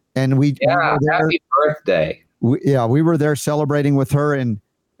you. And we were there. Happy birthday. We were there celebrating with her. And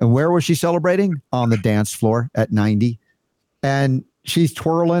where was she celebrating? On the dance floor at 90. And she's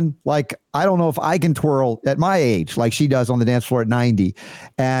twirling like, I don't know if I can twirl at my age like she does on the dance floor at 90.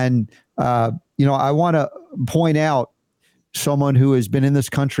 And, I want to point out someone who has been in this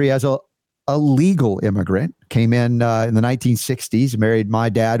country as a legal immigrant, came in the 1960s, married my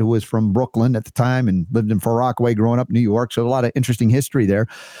dad, who was from Brooklyn at the time and lived in Far Rockaway growing up in New York. So a lot of interesting history there,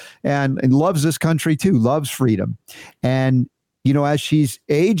 and loves this country too, loves freedom. And, as she's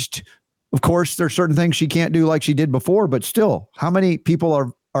aged, of course, there's certain things she can't do like she did before, but still, how many people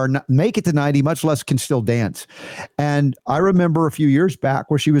are not make it to 90, much less can still dance? And I remember a few years back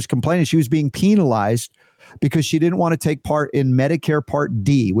where she was complaining she was being penalized because she didn't want to take part in Medicare Part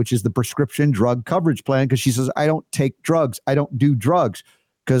D, which is the prescription drug coverage plan, because she says, I don't take drugs. I don't do drugs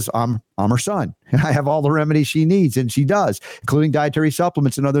because I'm her son. I have all the remedies she needs, and she does, including dietary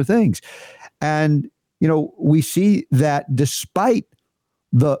supplements and other things. And, we see that despite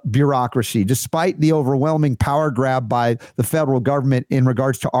the bureaucracy, despite the overwhelming power grab by the federal government in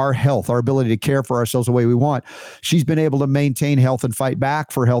regards to our health, our ability to care for ourselves the way we want, she's been able to maintain health and fight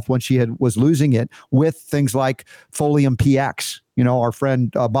back for health when she was losing it with things like Folium PX. Our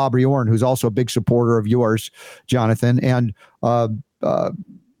friend Bob Riorn, who's also a big supporter of yours, Jonathan, and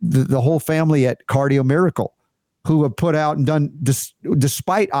the whole family at Cardio Miracle, who have put out and done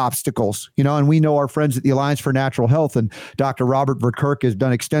despite obstacles, and we know our friends at the Alliance for Natural Health and Dr. Robert Verkerk has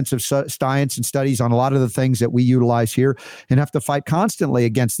done extensive science and studies on a lot of the things that we utilize here, and have to fight constantly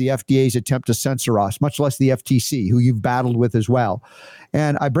against the FDA's attempt to censor us, much less the FTC, who you've battled with as well.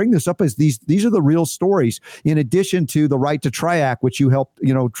 And I bring this up as these are the real stories, in addition to the Right to Try Act, which you helped,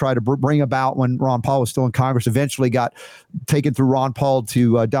 try to bring about when Ron Paul was still in Congress, eventually got taken through Ron Paul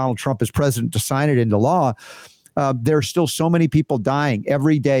to Donald Trump as president to sign it into law. There are still so many people dying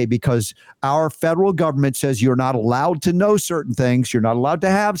every day because our federal government says you're not allowed to know certain things. You're not allowed to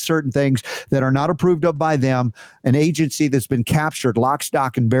have certain things that are not approved of by them. An agency that's been captured lock,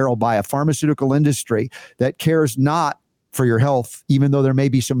 stock, and barrel by a pharmaceutical industry that cares not for your health, even though there may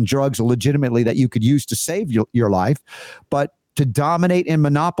be some drugs legitimately that you could use to save your life, but to dominate in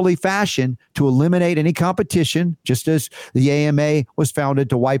monopoly fashion, to eliminate any competition, just as the AMA was founded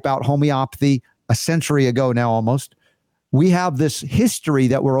to wipe out homeopathy a century ago now almost. We have this history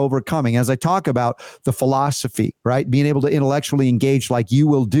that we're overcoming. As I talk about the philosophy, right? Being able to intellectually engage like you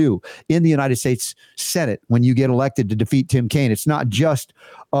will do in the United States Senate when you get elected to defeat Tim Kaine. It's not just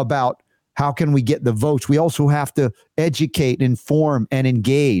about how can we get the votes. We also have to educate, inform, and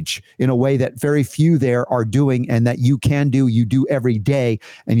engage in a way that very few there are doing, and that you can do, you do every day,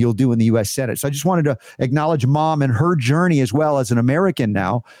 and you'll do in the U.S. Senate. So I just wanted to acknowledge Mom and her journey as well as an American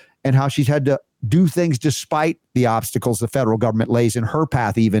now, and how she's had to do things despite the obstacles the federal government lays in her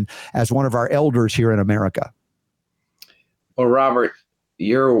path, even as one of our elders here in America. Well, Robert,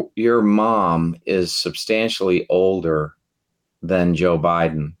 your mom is substantially older than Joe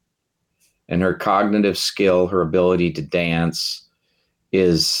Biden, and her cognitive skill, her ability to dance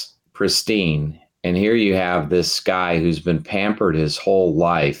is pristine. And here you have this guy who's been pampered his whole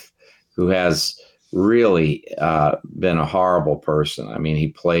life, who has really been a horrible person. I mean, he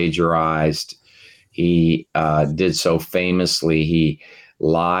plagiarized. He did so famously. He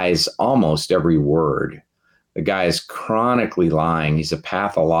lies almost every word. The guy is chronically lying. He's a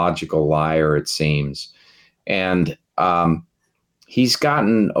pathological liar, it seems. And he's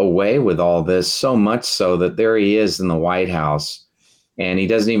gotten away with all this, so much so that there he is in the White House, and he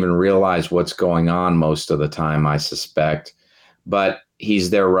doesn't even realize what's going on most of the time, I suspect. But he's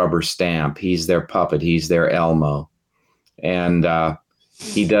their rubber stamp. He's their puppet. He's their Elmo. And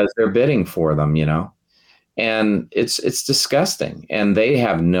He does their bidding for them, and it's disgusting. And they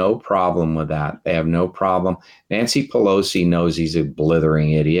have no problem with that. They have no problem. Nancy Pelosi knows he's a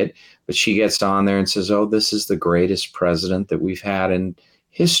blithering idiot, but she gets on there and says, "Oh, this is the greatest president that we've had in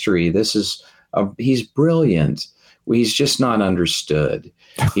history. He's brilliant. He's just not understood.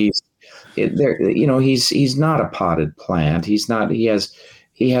 He's not a potted plant. He's not. He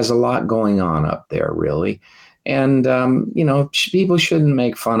has a lot going on up there, really." And people shouldn't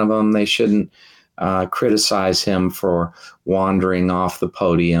make fun of him. They shouldn't criticize him for wandering off the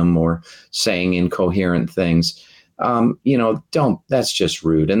podium or saying incoherent things. That's just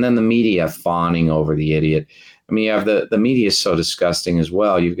rude. And then the media fawning over the idiot. I mean, you have the media is so disgusting as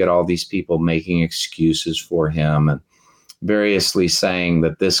well. You've got all these people making excuses for him and variously saying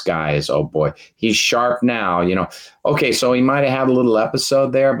that this guy is, oh boy, he's sharp now, Okay, so he might have had a little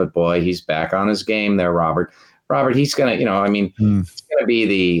episode there, but boy, he's back on his game there, Robert. He's going to, he's going to be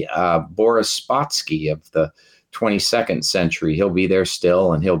the Boris Spassky of the 22nd century. He'll be there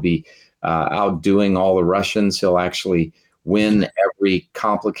still, and he'll be outdoing all the Russians. He'll actually win every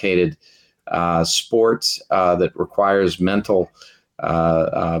complicated sport that requires mental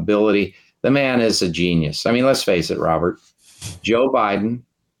ability. The man is a genius. I mean, let's face it, Robert. Joe Biden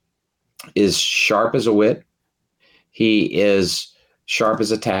is sharp as a whip. He is sharp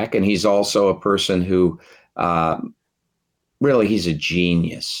as a tack, and he's also a person who really, he's a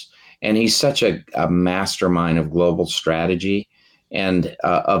genius. And he's such a mastermind of global strategy and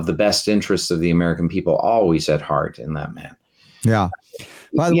of the best interests of the American people always at heart in that man. Yeah.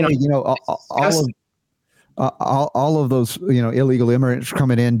 By the way, all of those, illegal immigrants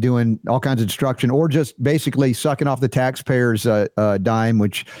coming in, doing all kinds of destruction, or just basically sucking off the taxpayers' dime,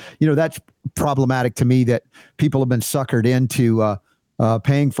 which, that's problematic to me, that people have been suckered into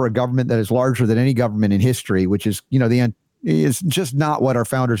paying for a government that is larger than any government in history, which is, is just not what our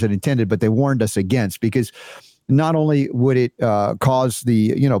founders had intended, but they warned us against, because not only would it cause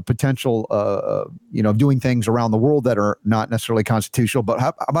the, potential, of doing things around the world that are not necessarily constitutional, but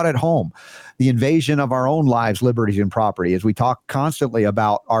how about at home? The invasion of our own lives, liberties, and property, as we talk constantly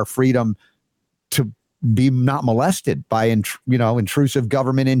about our freedom to be not molested by, intrusive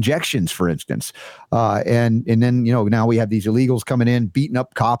government injections, for instance. And then, now we have these illegals coming in, beating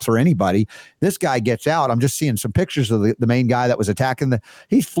up cops or anybody. This guy gets out. I'm just seeing some pictures of the main guy that was attacking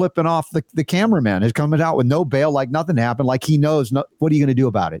he's flipping off the cameraman. He's coming out with no bail, like nothing happened, like he knows. What are you going to do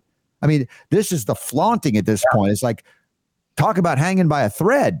about it? I mean, this is the flaunting at this point. It's like, talk about hanging by a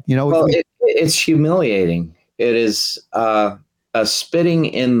thread, Well, it's humiliating. It is, a spitting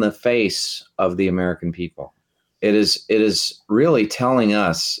in the face of the American people. It is really telling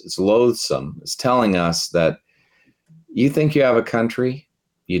us, it's loathsome. It's telling us that you think you have a country,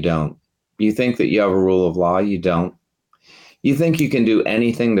 you don't. You think that you have a rule of law, you don't. You think you can do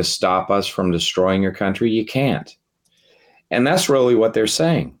anything to stop us from destroying your country, you can't. And that's really what they're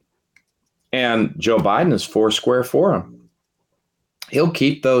saying. And Joe Biden is foursquare for him. He'll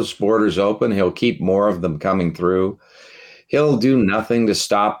keep those borders open. He'll keep more of them coming through. He'll do nothing to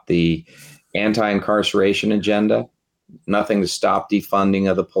stop the anti-incarceration agenda, nothing to stop defunding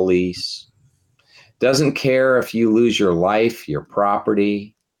of the police. Doesn't care if you lose your life, your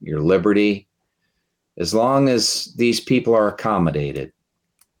property, your liberty, as long as these people are accommodated.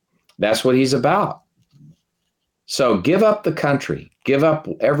 That's what he's about. So give up the country, give up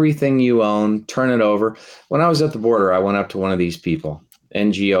everything you own, turn it over. When I was at the border, I went up to one of these people,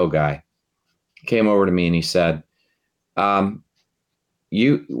 NGO guy, came over to me and he said,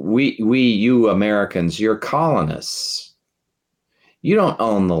 you Americans, you're colonists. You don't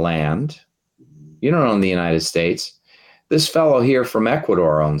own the land. You don't own the United States. This fellow here from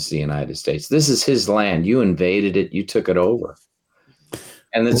Ecuador owns the United States. This is his land. You invaded it. You took it over.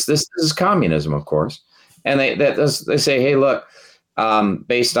 And this is communism, of course. And they say, hey, look,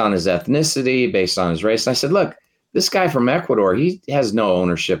 based on his ethnicity, based on his race. And I said, look, this guy from Ecuador, he has no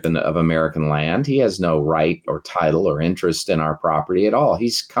ownership of American land. He has no right or title or interest in our property at all.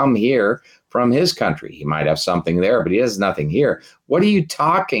 He's come here from his country. He might have something there, but he has nothing here. What are you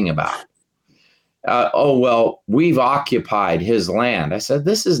talking about? Well, we've occupied his land. I said,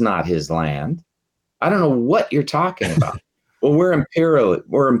 this is not his land. I don't know what you're talking about. Well, we're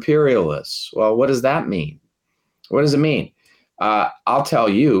imperialists. Well, what does that mean? What does it mean? I'll tell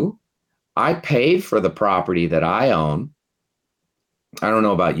you. I paid for the property that I own. I don't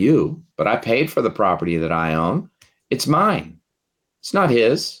know about you, but I paid for the property that I own. It's mine. It's not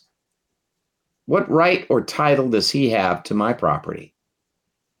his. What right or title does he have to my property?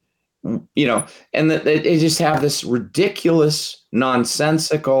 And they just have this ridiculous,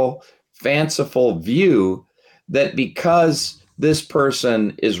 nonsensical, fanciful view that because this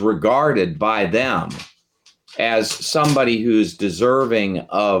person is regarded by them as somebody who's deserving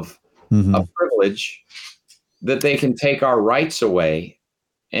of a privilege, that they can take our rights away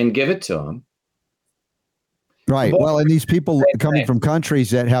and give it to them. Right. Well, and these people coming from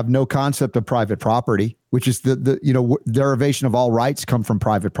countries that have no concept of private property, which is the derivation of all rights come from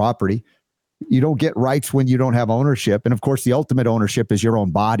private property. You don't get rights when you don't have ownership. And of course, the ultimate ownership is your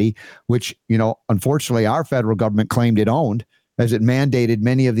own body, which, unfortunately, our federal government claimed it owned, as it mandated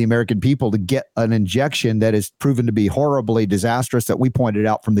many of the American people to get an injection that is proven to be horribly disastrous, that we pointed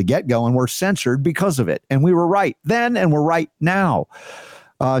out from the get-go, and we're censored because of it. And we were right then, and we're right now.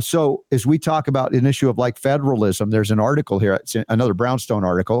 So as we talk about an issue of like federalism, there's an article here, it's another Brownstone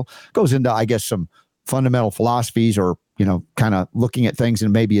article, goes into, I guess, some fundamental philosophies, or, kind of looking at things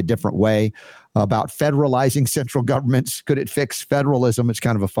in maybe a different way about federalizing central governments. Could it fix federalism? It's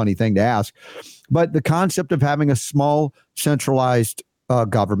kind of a funny thing to ask. But the concept of having a small centralized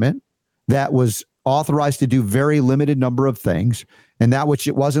government that was authorized to do very limited number of things, and that which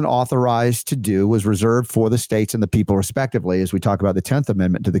it wasn't authorized to do was reserved for the states and the people respectively, as we talk about the 10th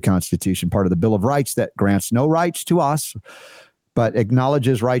Amendment to the Constitution, part of the Bill of Rights that grants no rights to us, but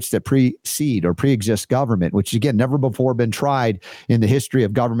acknowledges rights that precede or pre-exist government, which, again, never before been tried in the history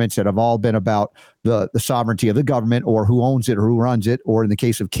of governments that have all been about the sovereignty of the government, or who owns it or who runs it, or in the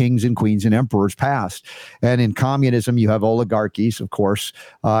case of kings and queens and emperors past. And in communism, you have oligarchies, of course,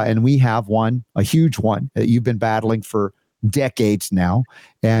 and we have one, a huge one, that you've been battling for decades now,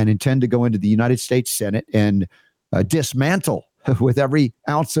 and intend to go into the United States Senate and dismantle with every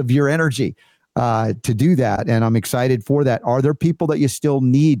ounce of your energy to do that. And I'm excited for that. Are there people that you still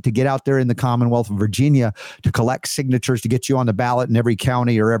need to get out there in the Commonwealth of Virginia to collect signatures to get you on the ballot in every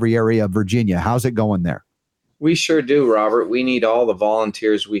county or every area of Virginia? How's it going there? We sure do, Robert. We need all the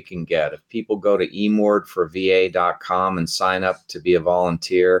volunteers we can get. If people go to emordforva.com and sign up to be a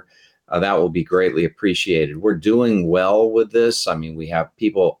volunteer, that will be greatly appreciated. We're doing well with this. I mean, we have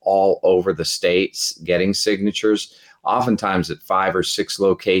people all over the states getting signatures, oftentimes at 5 or 6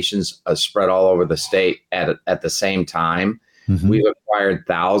 locations spread all over the state at the same time. We've acquired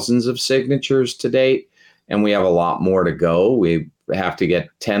thousands of signatures to date, and we have a lot more to go. We have to get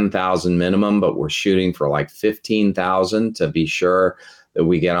 10,000 minimum, but we're shooting for like 15,000 to be sure that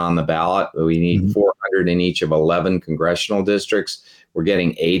we get on the ballot. We need 400 in each of 11 congressional districts. We're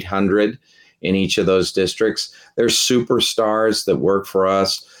getting 800 in each of those districts. There's superstars that work for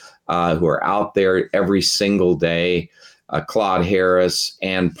us who are out there every single day. Claude Harris,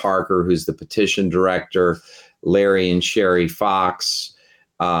 Ann Parker, who's the petition director, Larry and Sherry Fox.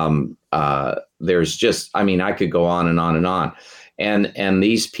 There's just, I could go on and on and on. And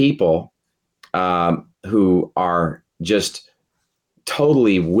these people who are just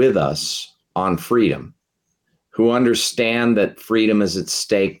totally with us on freedom, who understand that freedom is at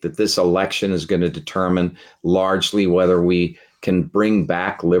stake, that this election is going to determine largely whether we can bring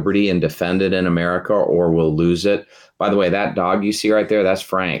back liberty and defend it in America, or we'll lose it. By the way, that dog you see right there, that's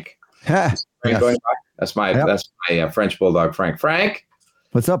Frank. Frank going by? That's my French bulldog, Frank. Frank,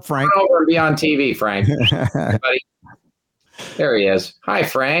 what's up, Frank? Come over and be on TV, Frank. Everybody. There he is. Hi,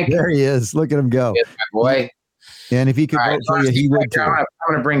 Frank. There he is. Look at him go. Yes, my boy. And if he could vote for you, he would too. I'm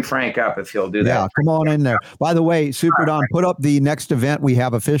going to bring Frank up if he'll do that. Yeah, come on in there. By the way, Super Don, put up the next event we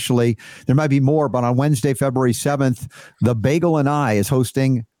have officially. There might be more, but on Wednesday, February 7th, The Bagel and I is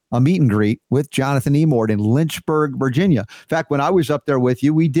hosting a meet and greet with Jonathan Emord in Lynchburg, Virginia. In fact, when I was up there with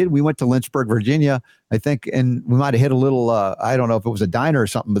you, we went to Lynchburg, Virginia, I think, and we might have hit a little, I don't know if it was a diner or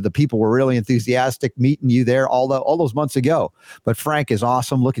something, but the people were really enthusiastic meeting you there all those months ago. But Frank is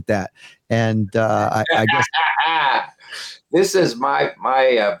awesome. Look at that. And I guess this is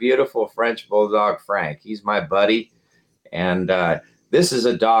my beautiful French bulldog, Frank. He's my buddy. And this is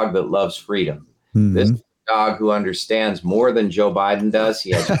a dog that loves freedom. This is a dog who understands more than Joe Biden does.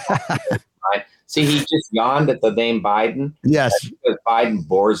 He has see, he just yawned at the name Biden. Yes. Because Biden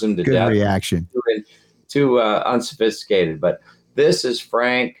bores him to death. Good reaction. Too unsophisticated. But this is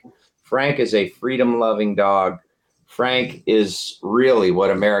Frank. Frank is a freedom-loving dog. Frank is really what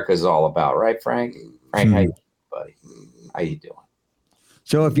America is all about, right, Frank? Frank, how you doing, buddy? How you doing?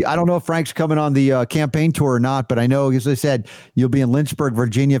 So I don't know if Frank's coming on the campaign tour or not, but I know, as I said, you'll be in Lynchburg,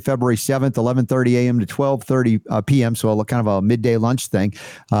 Virginia, February 7th, 11:30 a.m. to 12:30 p.m. So kind of a midday lunch thing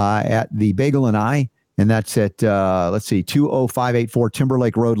at the Bagel and I. And that's at, 20584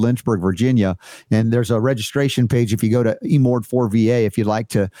 Timberlake Road, Lynchburg, Virginia. And there's a registration page if you go to Emord4VA, if you'd like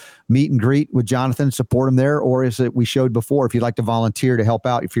to meet and greet with Jonathan, support him there, or as we showed before, if you'd like to volunteer to help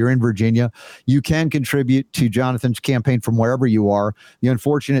out, if you're in Virginia, you can contribute to Jonathan's campaign from wherever you are. The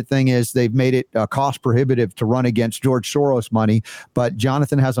unfortunate thing is they've made it cost prohibitive to run against George Soros money, but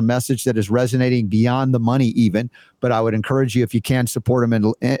Jonathan has a message that is resonating beyond the money even. But I would encourage you, if you can, support him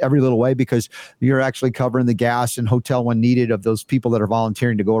in every little way, because you're actually covering the gas and hotel when needed of those people that are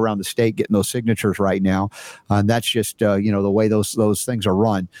volunteering to go around the state getting those signatures right now. And that's just the way those things are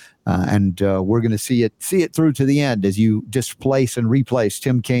run. And we're going to see it through to the end as you displace and replace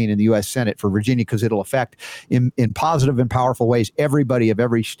Tim Kaine in the U.S. Senate for Virginia, because it'll affect in positive and powerful ways everybody of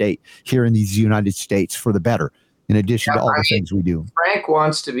every state here in these United States for the better, in addition to all the things we do. Frank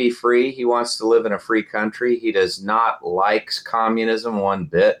wants to be free. He wants to live in a free country. He does not like communism one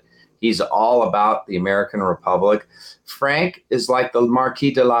bit. He's all about the American Republic. Frank is like the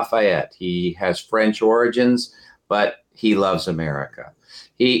Marquis de Lafayette. He has French origins, but he loves America.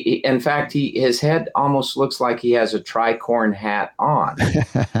 He in fact, his head almost looks like he has a tricorn hat on,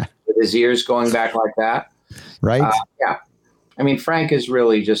 with his ears going back like that. Right? Yeah. I mean, Frank is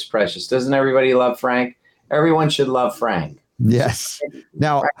really just precious. Doesn't everybody love Frank? Everyone should love Frank. Yes.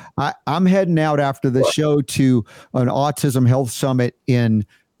 Now, I'm heading out after the show to an autism health summit in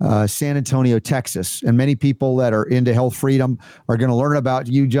San Antonio, Texas. And many people that are into health freedom are going to learn about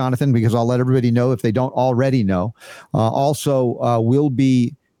you, Jonathan, because I'll let everybody know if they don't already know. Also, we'll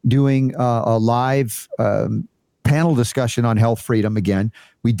be doing a live panel discussion on health freedom again.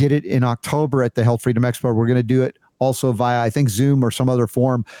 We did it in October at the Health Freedom Expo. We're going to do it also via, I think, Zoom or some other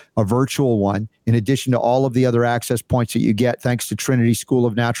form, a virtual one, in addition to all of the other access points that you get thanks to Trinity School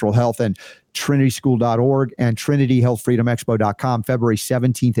of Natural Health and trinityschool.org and trinityhealthfreedomexpo.com. February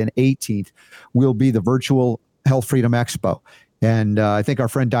 17th and 18th will be the virtual Health Freedom Expo. And I think our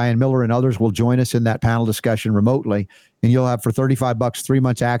friend Diane Miller and others will join us in that panel discussion remotely. And you'll have for $35, 3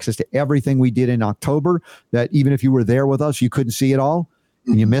 months access to everything we did in October, that even if you were there with us, you couldn't see it all.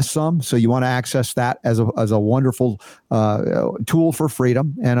 And you missed some. So you want to access that as a wonderful tool for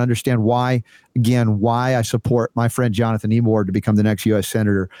freedom, and understand why I support my friend Jonathan Emord to become the next U.S.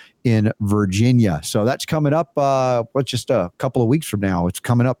 Senator in Virginia. So that's coming up just a couple of weeks from now. It's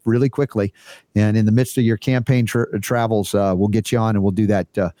coming up really quickly. And in the midst of your campaign travels, we'll get you on and we'll do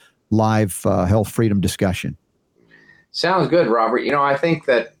that live health freedom discussion. Sounds good, Robert. I think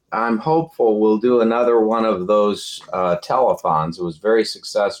that I'm hopeful we'll do another one of those telethons. It was very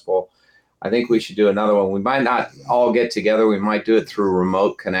successful. I think we should do another one. We might not all get together. We might do it through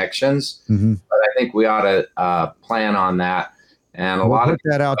remote connections. Mm-hmm. But I think we ought to plan on that. And we'll put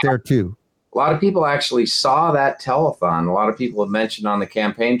that out there too. A lot of people actually saw that telethon. A lot of people have mentioned on the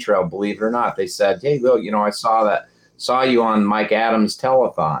campaign trail, believe it or not. They said, "Hey, Bill, I saw you on Mike Adams'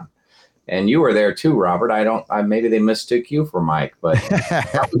 telethon." And you were there too, Robert. Maybe they mistook you for Mike, but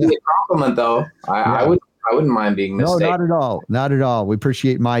that would be a compliment, though. I wouldn't mind being mistaken. No, not at all. Not at all. We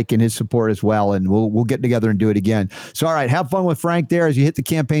appreciate Mike and his support as well, and we'll get together and do it again. So, all right, have fun with Frank there as you hit the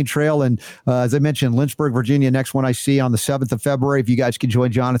campaign trail. And as I mentioned, Lynchburg, Virginia, next one I see on the 7th of February. If you guys can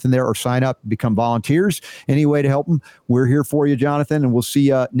join Jonathan there or sign up, become volunteers, any way to help him, we're here for you, Jonathan, and we'll see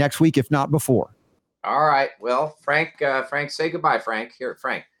you next week, if not before. All right. Well, Frank, say goodbye, Frank. Here,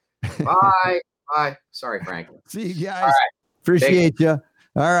 Frank. Bye. Bye. Sorry, Frank. See you guys. All right. Appreciate you.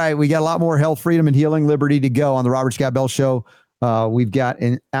 All right. We got a lot more health, freedom, and healing liberty to go on the Robert Scott Bell Show. We've got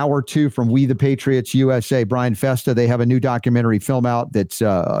an hour 2 from We the Patriots USA. Brian Festa. They have a new documentary film out that's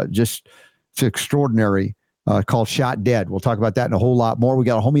it's extraordinary called Shot Dead. We'll talk about that and a whole lot more. We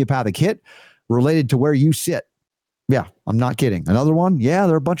got a homeopathic hit related to where you sit. Yeah, I'm not kidding. Another one? Yeah,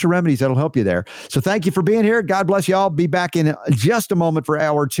 there are a bunch of remedies that'll help you there. So thank you for being here. God bless you all. Be back in just a moment for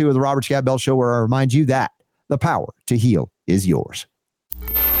hour 2 of the Robert Scott Bell Show, where I remind you that the power to heal is yours.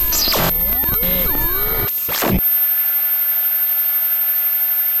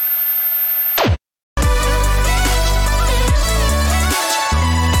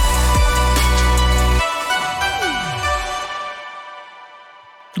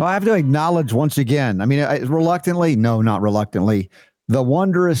 Well, I have to acknowledge once again, reluctantly, no, not reluctantly, the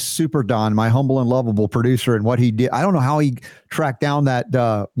wondrous Super Don, my humble and lovable producer, and what he did. I don't know how he tracked down that,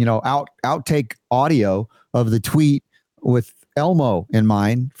 outtake audio of the tweet with Elmo in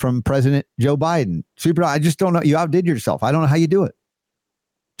mind from President Joe Biden. Super Don, I just don't know. You outdid yourself. I don't know how you do it.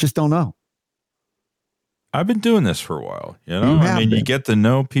 Just don't know. I've been doing this for a while, you get to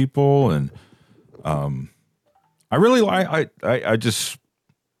know people, and I really like,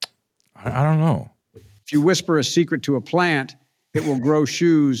 I don't know. If you whisper a secret to a plant, it will grow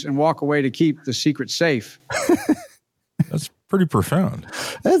shoes and walk away to keep the secret safe. pretty profound.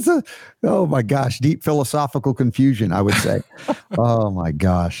 Oh my gosh, deep philosophical confusion, I would say. Oh my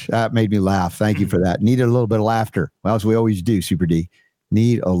gosh, that made me laugh. Thank you for that. Needed a little bit of laughter. Well, as we always do, Super D.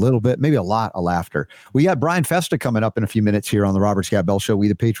 Need a little bit, maybe a lot of laughter. We got Brian Festa coming up in a few minutes here on the Robert Scott Bell Show. We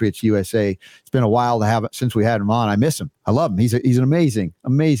the Patriots USA. It's been a while to have it since we had him on. I miss him. I love him. He's an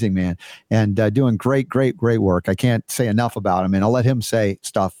amazing man, and doing great work. I can't say enough about him, and I'll let him say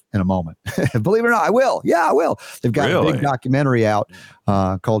stuff in a moment. Believe it or not, I will. Yeah, I will. They've got a big documentary out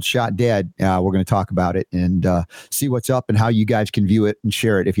called Shot Dead. We're going to talk about it and see what's up and how you guys can view it and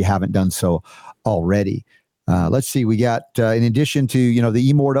share it if you haven't done so already. Let's see. We got, in addition to,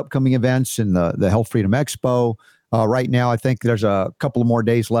 the Emord upcoming events and the Health Freedom Expo, right now, I think there's a couple of more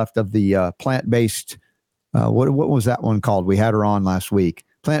days left of the plant-based, what was that one called? We had her on last week.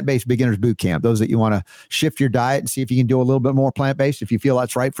 Plant-based Beginners Boot Camp. Those that you want to shift your diet and see if you can do a little bit more plant-based, if you feel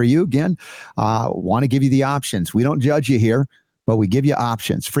that's right for you. Again, want to give you the options. We don't judge you here, but we give you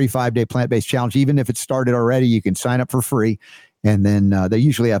options. Free 5-day plant-based challenge. Even if it's started already, you can sign up for free. And then they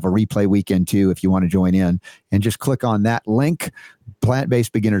usually have a replay weekend too if you want to join in. And just click on that link,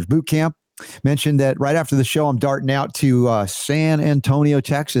 Plant-Based Beginners Bootcamp. Mentioned that right after the show, I'm darting out to San Antonio,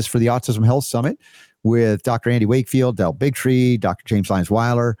 Texas for the Autism Health Summit with Dr. Andy Wakefield, Del Bigtree, Dr. James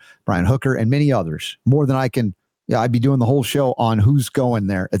Lyons-Weiler, Brian Hooker, and many others. More than I can. I'd be doing the whole show on who's going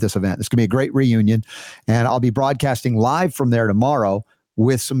there at this event. It's going to be a great reunion. And I'll be broadcasting live from there tomorrow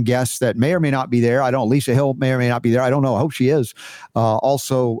with some guests that may or may not be there. I don't. Lisa Hill may or may not be there. I don't know. I hope she is.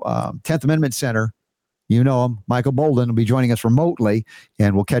 Also, 10th Amendment Center, you know him, Michael Bolden will be joining us remotely,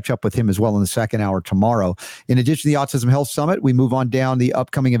 and we'll catch up with him as well in the second hour tomorrow. In addition to the Autism Health Summit, we move on down the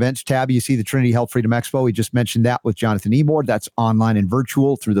upcoming events tab. You see the Trinity Health Freedom Expo. We just mentioned that with Jonathan Emord. That's online and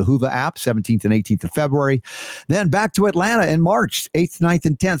virtual through the Hoover app, 17th and 18th of February. Then back to Atlanta in March, 8th, 9th,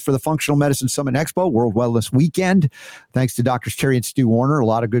 and 10th for the Functional Medicine Summit Expo, World Wellness Weekend. Thanks to Drs. Terry and Stu Warner. A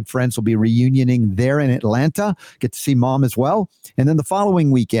lot of good friends will be reunioning there in Atlanta. Get to see Mom as well. And then the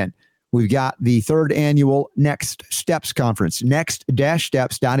following weekend, we've got the third annual Next Steps Conference,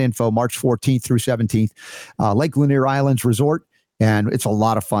 next-steps.info, March 14th through 17th, Lake Lanier Islands Resort. And it's a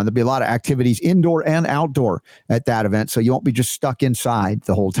lot of fun. There'll be a lot of activities indoor and outdoor at that event, so you won't be just stuck inside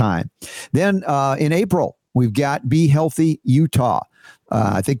the whole time. Then in April, we've got Be Healthy Utah.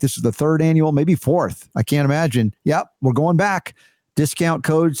 I think this is the third annual, maybe fourth. I can't imagine. Yep, we're going back. Discount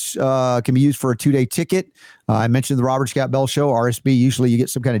codes can be used for a 2-day ticket. I mentioned the Robert Scott Bell Show, RSB. Usually you get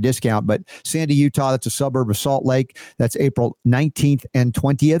some kind of discount, but Sandy, Utah, that's a suburb of Salt Lake. That's April 19th and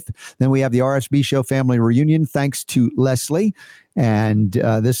 20th. Then we have the RSB Show Family Reunion, thanks to Leslie. And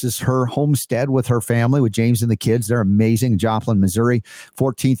this is her homestead with her family, with James and the kids. They're amazing. Joplin, Missouri,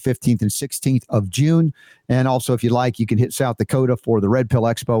 14th, 15th, and 16th of June. And also, if you like, you can hit South Dakota for the Red Pill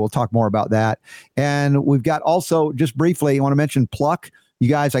Expo. We'll talk more about that. And we've got also, just briefly, I want to mention Pluck. You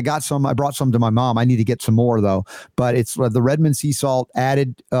guys, I brought some to my mom. I need to get some more, though. But it's the Redmond sea salt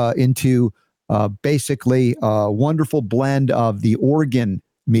added into basically a wonderful blend of the Oregon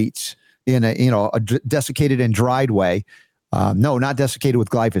meats in a desiccated and dried way. No, not desiccated with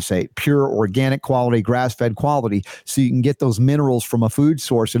glyphosate, pure organic quality, grass-fed quality. So you can get those minerals from a food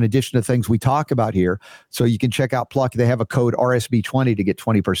source in addition to things we talk about here. So you can check out Pluck. They have a code RSB20 to get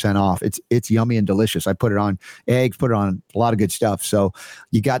 20% off. It's yummy and delicious. I put it on eggs, put it on a lot of good stuff. So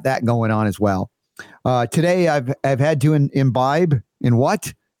you got that going on as well. Today I've had to imbibe in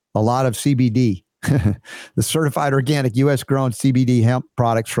what? A lot of CBD. The certified organic U.S. grown CBD hemp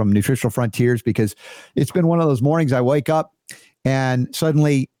products from Nutritional Frontiers, because it's been one of those mornings I wake up and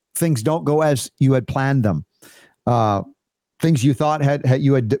suddenly things don't go as you had planned them. Things you thought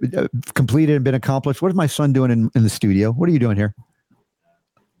you had completed and been accomplished. What is my son doing in the studio? What are you doing here?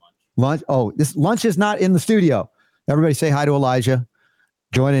 Lunch. Oh, this lunch is not in the studio. Everybody say hi to Elijah.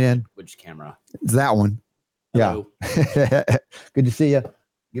 Joining in. Which camera? It's that one. Hello. Yeah. Good to see you.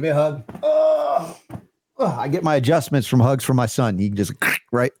 Give me a hug. Oh, I get my adjustments from hugs from my son. He can just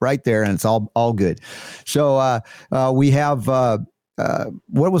right there, and it's all good. So we have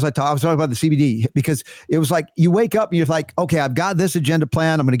what was I talking? I was talking about the CBD, because it was like you wake up and you're like, okay, I've got this agenda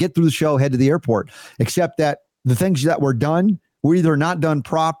plan. I'm going to get through the show, head to the airport. Except that the things that were done were either not done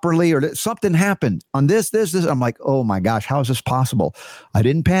properly or something happened on this. I'm like, oh my gosh, how is this possible? I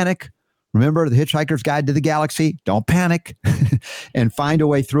didn't panic. Remember the Hitchhiker's Guide to the Galaxy? Don't panic and find a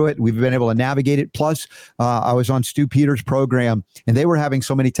way through it. We've been able to navigate it. Plus, I was on Stu Peters' program, and they were having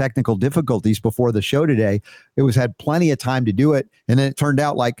so many technical difficulties before the show today. It had plenty of time to do it. And then it turned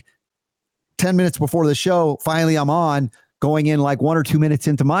out like 10 minutes before the show, finally I'm on. going in like 1 or 2 minutes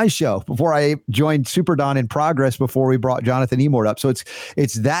into my show before I joined Super Don in progress before we brought Jonathan Emord up. So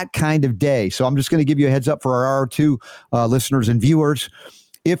it's that kind of day. So I'm just going to give you a heads up for our R2 listeners and viewers.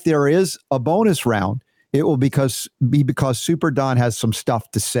 If there is a bonus round, it will be because Super Don has some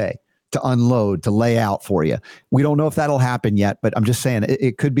stuff to say, to unload, to lay out for you. We don't know if that'll happen yet, but I'm just saying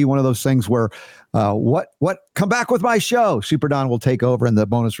it could be one of those things where come back with my show. Super Don will take over in the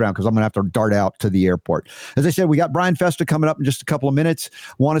bonus round because I'm going to have to dart out to the airport. As I said, we got Brian Festa coming up in just a couple of minutes.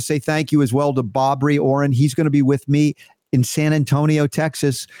 Want to say thank you as well to Bobry Oren. He's going to be with me in San Antonio,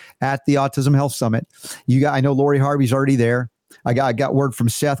 Texas at the Autism Health Summit. I know Lori Harvey's already there. I got word from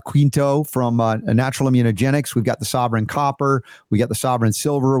Seth Quinto from Natural Immunogenics. We've got the Sovereign Copper. We got the Sovereign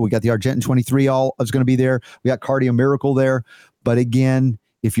Silver. We got the Argentin 23 all is going to be there. We got Cardio Miracle there. But again,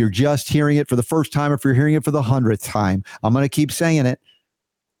 if you're just hearing it for the first time, if you're hearing it for the 100th time, I'm going to keep saying it.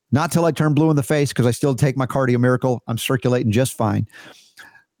 Not till I turn blue in the face because I still take my Cardio Miracle. I'm circulating just fine.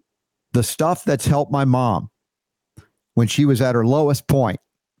 The stuff that's helped my mom when she was at her lowest point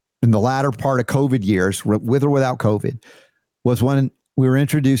in the latter part of COVID years, with or without COVID, was when we were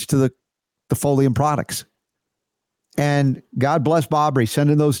introduced to the Folium products. And God bless Bobry,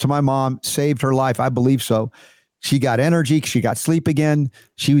 sending those to my mom saved her life. I believe so. She got energy. She got sleep again.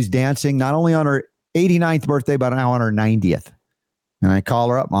 She was dancing not only on her 89th birthday, but now on her 90th. And I call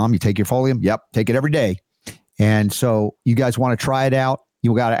her up, Mom, you take your Folium? Yep, take it every day. And so you guys want to try it out.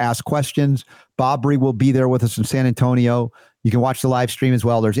 You got to ask questions. Bobry will be there with us in San Antonio. You can watch the live stream as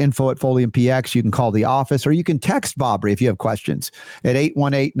well. There's info at Folium PX. You can call the office or you can text Bobry if you have questions at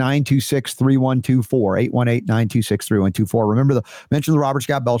 818-926-3124, 818-926-3124. Remember, mention the Robert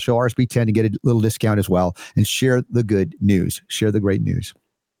Scott Bell Show, RSB 10 to get a little discount as well, and share the good news. Share the great news.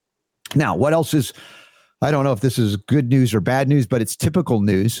 Now, what else is, I don't know if this is good news or bad news, but it's typical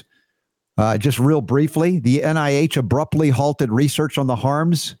news. Just real briefly, the NIH abruptly halted research on the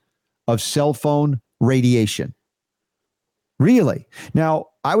harms of cell phone radiation. Really? Now,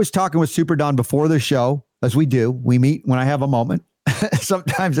 I was talking with Super Don before the show, as we do. We meet when I have a moment.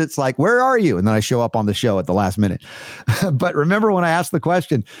 Sometimes it's like, where are you? And then I show up on the show at the last minute. But remember when I asked the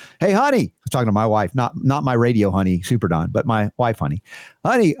question, hey, honey, I was talking to my wife, not my radio honey, Super Don, but my wife, honey.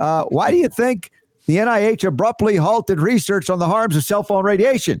 Honey, why do you think the NIH abruptly halted research on the harms of cell phone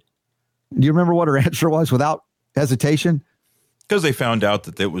radiation? Do you remember what her answer was without hesitation? Because they found out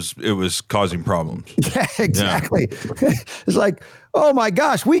that it was causing problems. Yeah, exactly. Yeah. It's like, oh my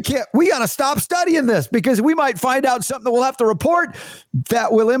gosh, we got to stop studying this because we might find out something that we'll have to report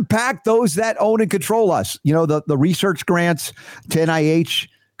that will impact those that own and control us. You know, the research grants to NIH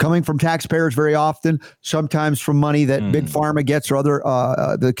coming from taxpayers very often, sometimes from money that Big Pharma gets or other,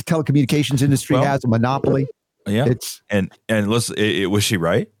 the telecommunications industry has a monopoly. Yeah. And listen, was she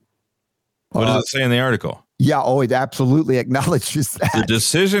right? What does it say in the article? Yeah, it absolutely acknowledges that. The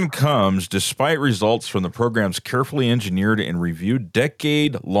decision comes despite results from the program's carefully engineered and reviewed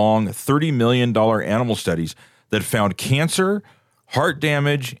decade-long $30 million animal studies that found cancer, heart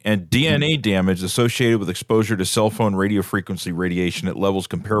damage, and DNA damage associated with exposure to cell phone radio frequency radiation at levels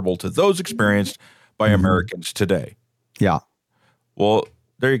comparable to those experienced by Americans today. Yeah. Well,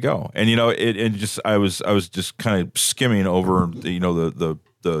 there you go. And I was just kind of skimming over the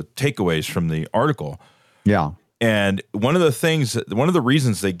takeaways from the article. Yeah. And one of the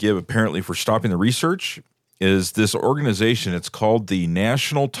reasons they give apparently for stopping the research is this organization. It's called the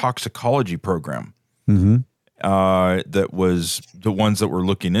National Toxicology Program. That was the ones that were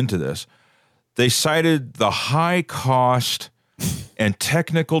looking into this. They cited the high cost and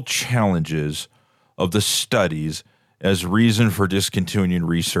technical challenges of the studies as reason for discontinuing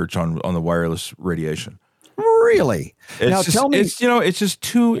research on the wireless radiation. Really? Now tell me, it's just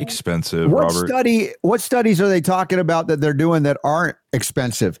too expensive, Robert. What studies are they talking about that they're doing that aren't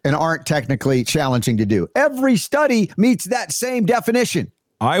expensive and aren't technically challenging to do? Every study meets that same definition.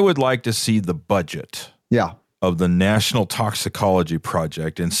 I would like to see the budget of the National Toxicology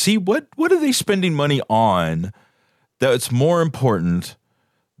Project and see what are they spending money on that's more important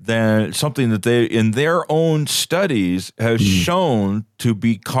than something that they, in their own studies, have shown to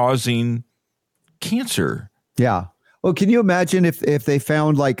be causing cancer. Yeah. Well, can you imagine if they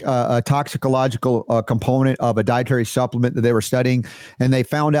found like a toxicological component of a dietary supplement that they were studying and they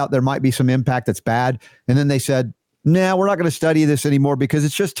found out there might be some impact that's bad. And then they said, no, we're not going to study this anymore because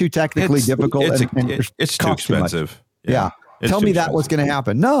it's just too technically difficult. It's too expensive. Yeah. Tell me that was going to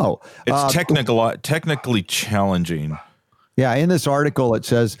happen. No. It's technically challenging. Yeah. In this article, it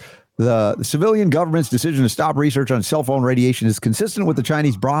says the civilian government's decision to stop research on cell phone radiation is consistent with the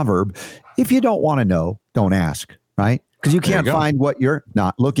Chinese proverb, if you don't want to know, don't ask, right? because you can't find what you're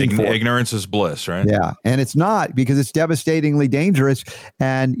not looking for. Ignorance is bliss, right? Yeah, and it's not, because it's devastatingly dangerous.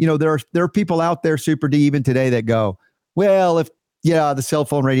 And there are people out there, Super D, even today, that go, well, if the cell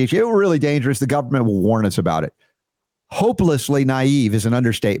phone radiation, it were really dangerous, the government will warn us about it. Hopelessly naive is an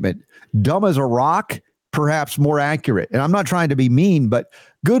understatement. Dumb as a rock, perhaps more accurate. And I'm not trying to be mean, but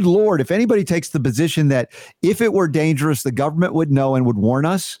good Lord, if anybody takes the position that if it were dangerous, the government would know and would warn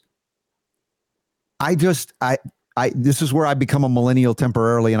us, this is where I become a millennial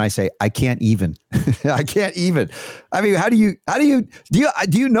temporarily, and I say, I can't even. I can't even. I mean,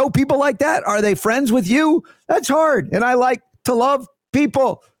 do you know people like that? Are they friends with you? That's hard. And I like to love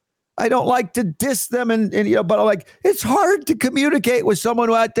people. I don't like to diss them, but I'm like, it's hard to communicate with someone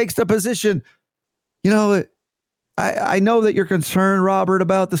who takes the position. I know that you're concerned, Robert,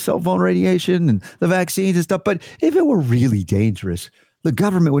 about the cell phone radiation and the vaccines and stuff, but if it were really dangerous, the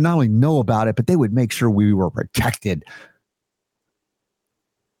government would not only know about it, but they would make sure we were protected.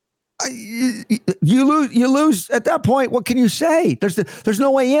 You lose at that point. What can you say? There's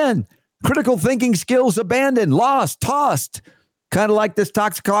no way in. Critical thinking skills abandoned, lost, tossed. Kind of like this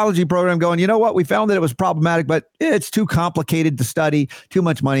toxicology program going, you know what? We found that it was problematic, but it's too complicated to study, too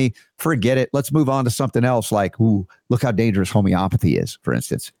much money. Forget it. Let's move on to something else like, look how dangerous homeopathy is, for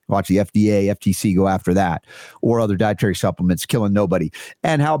instance. Watch the FDA, FTC go after that, or other dietary supplements killing nobody.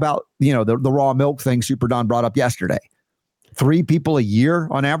 And how about, the raw milk thing Super Don brought up yesterday? 3 people a year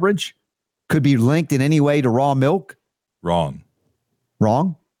on average could be linked in any way to raw milk. Wrong.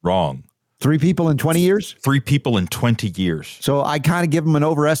 3 people in 20 years? 3 people in 20 years. So I kind of give them an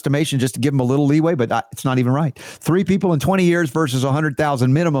overestimation just to give them a little leeway, but it's not even right. 3 people in 20 years versus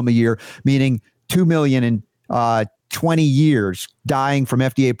 100,000 minimum a year, meaning 2 million in 20 years dying from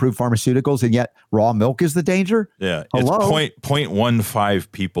FDA-approved pharmaceuticals, and yet raw milk is the danger? Yeah, Hello? It's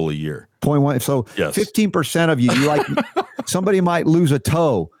 0.15 people a year. 0.1. So yes. 15% of you like somebody might lose a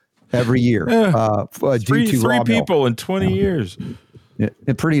toe every year due to raw milk. 3 people in 20 years.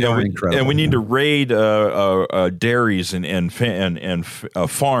 Pretty darn incredible. And we need to raid dairies and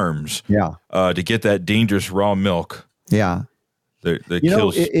farms to get that dangerous raw milk. Yeah. That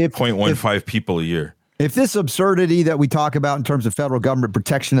kills 0.15 people a year. If this absurdity that we talk about in terms of federal government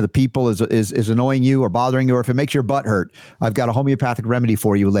protection of the people is annoying you or bothering you, or if it makes your butt hurt, I've got a homeopathic remedy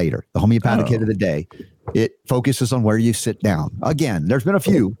for you later. The homeopathic hit of the day. It focuses on where you sit down. Again, there's been a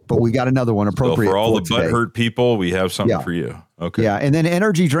few, but we got another one appropriate. So for all the butt hurt people, we have something for you. Okay. Yeah. And then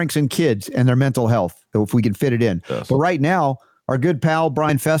energy drinks in kids and their mental health, if we can fit it in. Yes. But right now, our good pal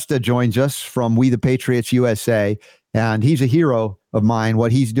Brian Festa joins us from We the Patriots USA. And he's a hero of mine.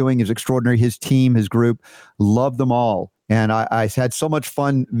 What he's doing is extraordinary. His team, his group, love them all. And I had so much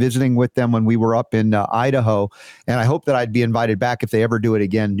fun visiting with them when we were up in Idaho. And I hope that I'd be invited back if they ever do it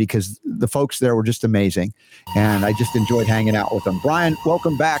again, because the folks there were just amazing. And I just enjoyed hanging out with them. Brian,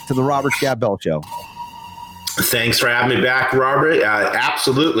 welcome back to the Robert Scott Bell Show. Thanks for having me back, Robert.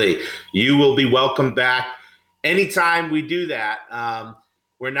 Absolutely. You will be welcome back anytime we do that.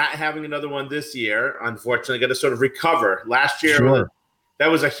 We're not having another one this year. Unfortunately, got to sort of recover. Last year, that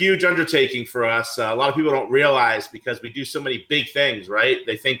was a huge undertaking for us. A lot of people don't realize, because we do so many big things, right?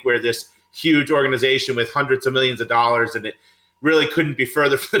 They think we're this huge organization with hundreds of millions of dollars, and it really couldn't be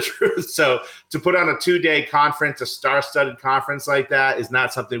further from the truth. So to put on a 2-day conference, a star-studded conference like that, is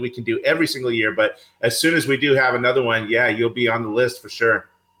not something we can do every single year. But as soon as we do have another one, you'll be on the list for sure.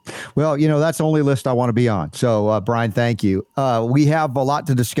 Well, that's the only list I want to be on. So, Brian, thank you. We have a lot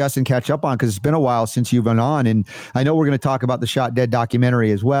to discuss and catch up on, because it's been a while since you've been on. And I know we're going to talk about the Shot Dead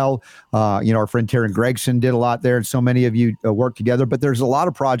documentary as well. Our friend Taryn Gregson did a lot there, and so many of you work together. But there's a lot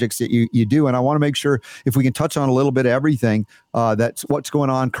of projects that you do. And I want to make sure if we can touch on a little bit of everything, that's what's going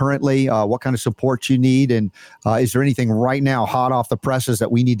on currently, what kind of support you need. And is there anything right now hot off the presses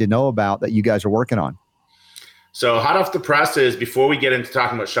that we need to know about that you guys are working on? So hot off the presses, before we get into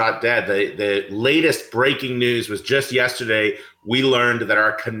talking about Shot Dead, the latest breaking news was just yesterday. We learned that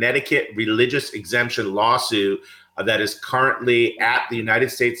our Connecticut religious exemption lawsuit that is currently at the United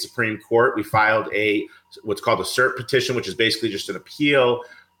States Supreme Court, we filed what's called a cert petition, which is basically just an appeal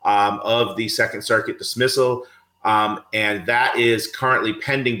of the Second Circuit dismissal. And that is currently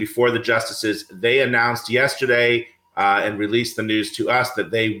pending before the justices. They announced yesterday and released the news to us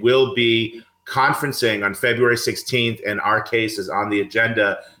that they will be conferencing on February 16th, and our case is on the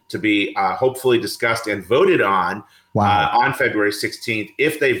agenda to be hopefully discussed and voted on on February 16th.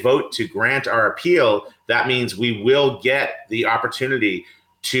 If they vote to grant our appeal, that means we will get the opportunity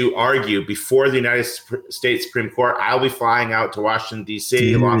to argue before the United States Supreme Court. I'll be flying out to Washington,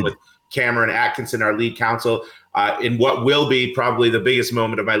 D.C., along with Cameron Atkinson, our lead counsel, in what will be probably the biggest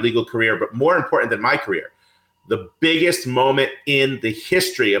moment of my legal career, but more important than my career. the biggest moment in the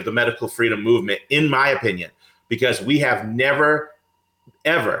history of the medical freedom movement, in my opinion, because we have never,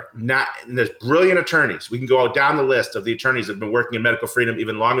 ever, not, and there's brilliant attorneys. We can go down the list of the attorneys that have been working in medical freedom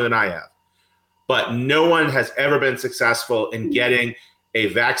even longer than I have. But no one has ever been successful in getting a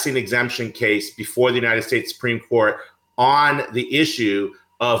vaccine exemption case before the United States Supreme Court on the issue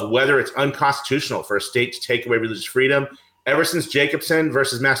of whether it's unconstitutional for a state to take away religious freedom. Ever since Jacobson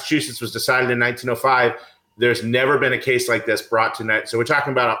versus Massachusetts was decided in 1905, there's never been a case like this brought to United. So we're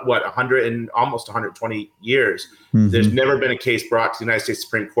talking about what, 100 and almost 120 years. Mm-hmm. There's never been a case brought to the United States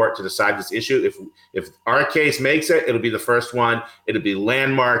Supreme Court to decide this issue. If our case makes it, it'll be the first one. It'll be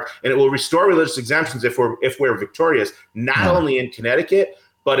landmark, and it will restore religious exemptions if we're victorious, not only in Connecticut,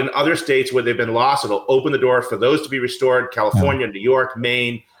 but in other states where they've been lost. It'll open the door for those to be restored. California, New York,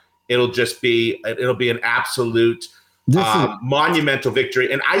 Maine. It'll be an absolute monumental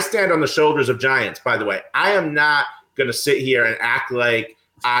victory. And I stand on the shoulders of giants, by the way. I am not going to sit here and act like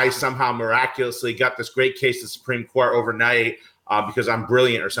I somehow miraculously got this great case to the Supreme Court overnight because I'm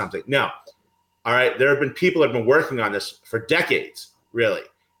brilliant or something. No. All right. There have been people that have been working on this for decades, really.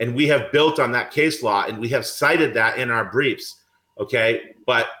 And we have built on that case law, and we have cited that in our briefs. Okay.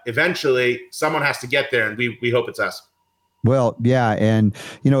 But eventually someone has to get there, and we hope it's us. Well, yeah. And,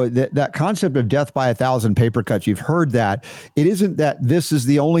 that concept of death by 1,000 paper cuts, you've heard that. It isn't that this is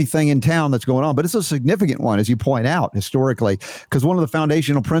the only thing in town that's going on, but it's a significant one, as you point out, historically, because one of the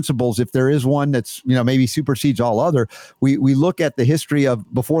foundational principles, if there is one that's, maybe supersedes all other, we look at the history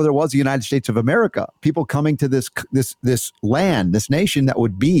of before there was the United States of America, people coming to this land, this nation that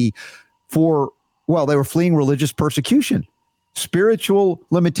would be they were fleeing religious persecution, spiritual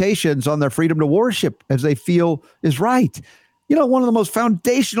limitations on their freedom to worship as they feel is right. One of the most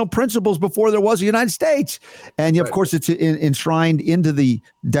foundational principles before there was the United States. And of course, it's enshrined into the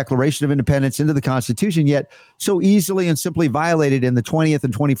Declaration of Independence, into the Constitution, yet so easily and simply violated in the 20th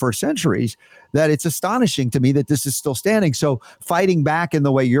and 21st centuries that it's astonishing to me that this is still standing. So fighting back in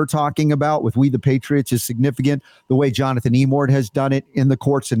the way you're talking about with We the Patriots is significant. The way Jonathan Emord has done it in the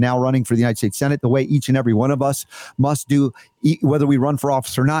courts and now running for the United States Senate, the way each and every one of us must do, whether we run for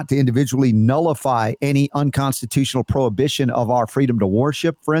office or not, to individually nullify any unconstitutional prohibition of our freedom to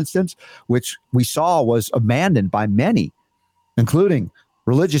worship, for instance, which we saw was abandoned by many, including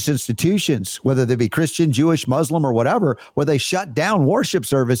religious institutions, whether they be Christian, Jewish, Muslim, or whatever, where they shut down worship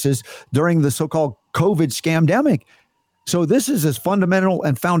services during the so-called COVID scamdemic. So this is as fundamental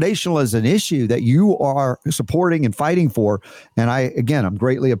and foundational as an issue that you are supporting and fighting for. And I'm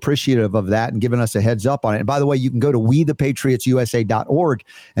greatly appreciative of that and giving us a heads up on it. And by the way, you can go to wethepatriotsusa.org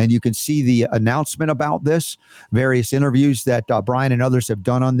and you can see the announcement about this, various interviews that Brian and others have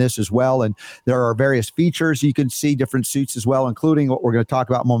done on this as well. And there are various features. You can see different suits as well, including what we're going to talk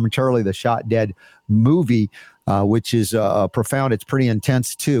about momentarily, the Shot Dead movie, which is profound. It's pretty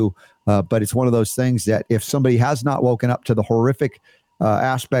intense too. But it's one of those things that if somebody has not woken up to the horrific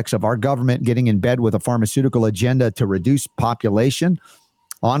aspects of our government getting in bed with a pharmaceutical agenda to reduce population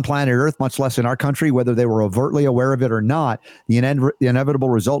on planet Earth, much less in our country, whether they were overtly aware of it or not, the inevitable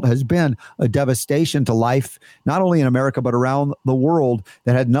result has been a devastation to life, not only in America, but around the world,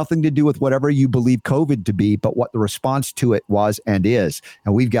 that had nothing to do with whatever you believe COVID to be, but what the response to it was and is.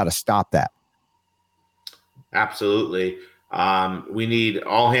 And we've got to stop that. Absolutely. We need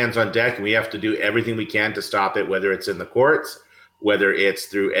all hands on deck, and we have to do everything we can to stop it, whether it's in the courts, whether it's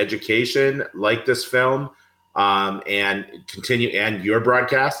through education like this film, and continue, and your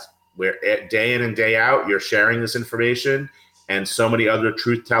broadcast, where day in and day out, you're sharing this information, and so many other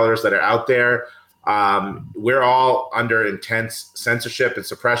truth tellers that are out there. We're all under intense censorship and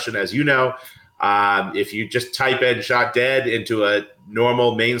suppression, as you know. If you just type in "shot dead" into a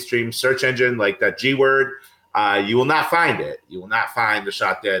normal mainstream search engine like that G word, you will not find it. You will not find the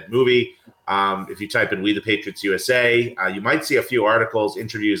Shot Dead movie. If you type in We the Patriots USA, you might see a few articles,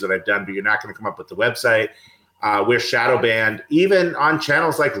 interviews that I've done, but you're not going to come up with the website. We're shadow banned. Even on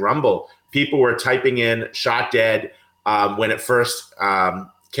channels like Rumble, people were typing in Shot Dead when it first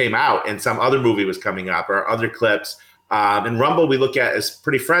came out and some other movie was coming up or other clips. And Rumble we look at as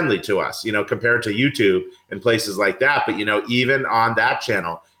pretty friendly to us, compared to YouTube and places like that. But, even on that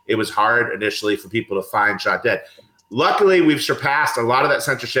channel, it was hard initially for people to find Shot Dead. Luckily, we've surpassed a lot of that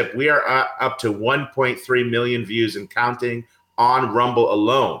censorship. We are up to 1.3 million views and counting on Rumble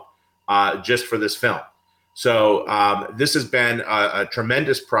alone, just for this film. So this has been a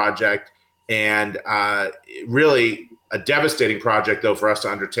tremendous project and really a devastating project, though, for us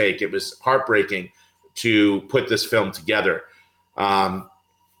to undertake. It was heartbreaking to put this film together.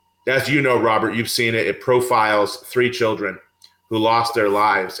 As you know, Robert, you've seen it. It profiles 3 children who lost their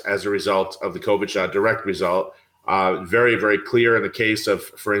lives as a result of the COVID shot, direct result. Very, very clear in the case of,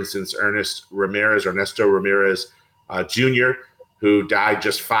 for instance, Ernesto Ramirez Jr., who died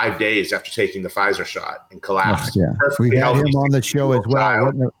just 5 days after taking the Pfizer shot and collapsed. Yeah. We had him on the show as well.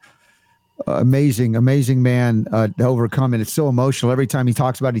 What an amazing man to overcome. And it's so emotional. Every time he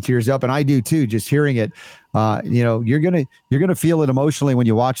talks about it, he tears up. And I do too, just hearing it. You're gonna feel it emotionally when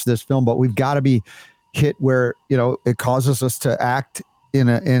you watch this film, but we've got to be hit where, it causes us to act in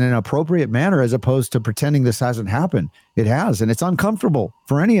an appropriate manner, as opposed to pretending this hasn't happened. It has, and it's uncomfortable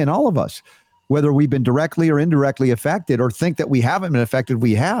for any and all of us, whether we've been directly or indirectly affected, or think that we haven't been affected.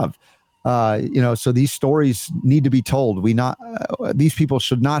 We have, so these stories need to be told. These people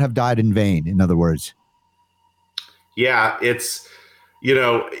should not have died in vain. In other words. Yeah, it's,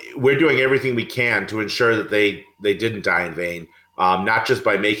 we're doing everything we can to ensure that they didn't die in vain. Not just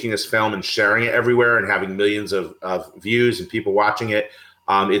by making this film and sharing it everywhere and having millions of views and people watching it.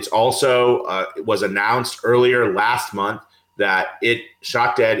 It's also, it was announced earlier last month that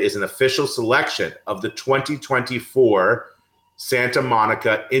Shot Dead is an official selection of the 2024 Santa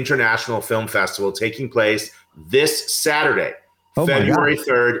Monica International Film Festival, taking place this Saturday, February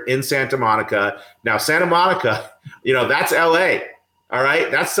 3rd in Santa Monica. Now, Santa Monica, that's LA. All right.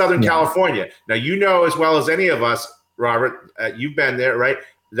 That's Southern California. Now, as well as any of us, Robert, you've been there, right?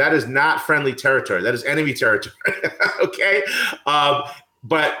 That is not friendly territory. That is enemy territory. Okay.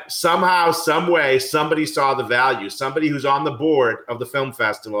 But somehow, some way, somebody saw the value. Somebody who's on the board of the film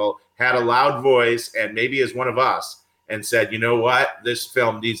festival had a loud voice, and maybe is one of us, and said, you know what? This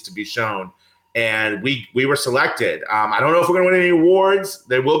film needs to be shown. And we were selected. I don't know if we're going to win any awards.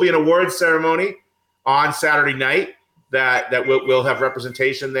 There will be an awards ceremony on Saturday night that we'll have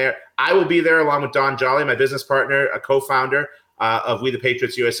representation there. I will be there along with Don Jolly, my business partner, a co-founder of We the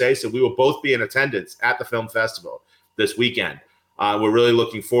Patriots USA. So we will both be in attendance at the film festival this weekend. We're really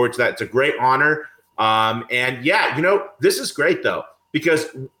looking forward to that. It's a great honor. This is great, though, because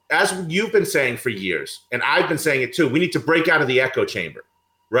as you've been saying for years, and I've been saying it too, we need to break out of the echo chamber,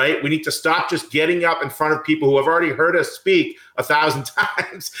 right? We need to stop just getting up in front of people who have already heard us speak 1,000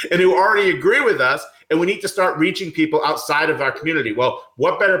 times and who already agree with us. And we need to start reaching people outside of our community. Well,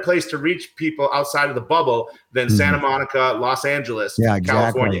 what better place to reach people outside of the bubble than Santa Monica, Los Angeles,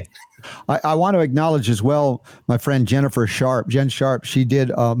 California? I want to acknowledge as well my friend Jen Sharp. She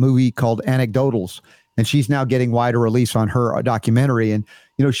did a movie called Anecdotals, and she's now getting wider release on her documentary. And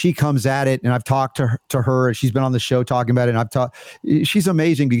she comes at it, and I've talked to her, and she's been on the show talking about it. And she's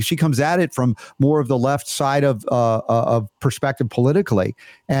amazing because she comes at it from more of the left side of perspective politically,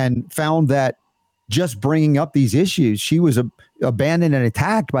 and found that just bringing up these issues, she was abandoned and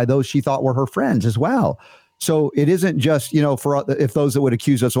attacked by those she thought were her friends as well. So it isn't just, if those that would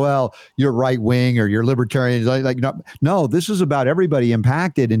accuse us, well, you're right wing or you're libertarian, no, this is about everybody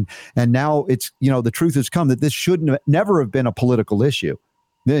impacted. And now it's, the truth has come that this never have been a political issue.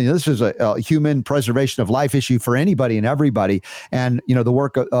 This is a human preservation of life issue for anybody and everybody. And, the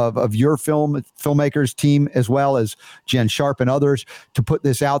work of your filmmakers team, as well as Jen Sharp and others, to put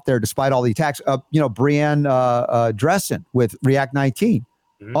this out there despite all the attacks. Brianne Dressen with React 19,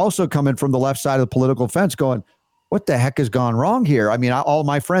 also coming from the left side of the political fence going, what the heck has gone wrong here? I mean, all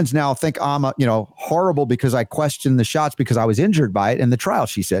my friends now think I'm horrible because I questioned the shots because I was injured by it in the trial,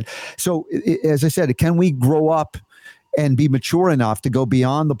 she said. So as I said, can we grow up and be mature enough to go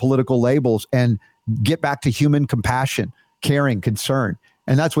beyond the political labels and get back to human compassion, caring, concern?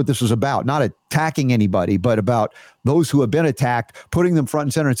 And that's what this is about, not attacking anybody, but about those who have been attacked, putting them front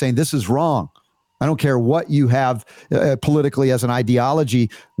and center and saying, this is wrong. I don't care what you have politically as an ideology.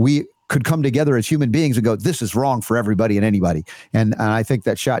 We could come together as human beings and go, this is wrong for everybody and anybody. And I think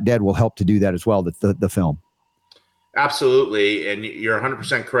that Shot Dead will help to do that as well, the film. Absolutely. And you're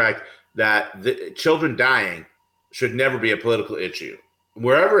 100% correct that the children dying should never be a political issue,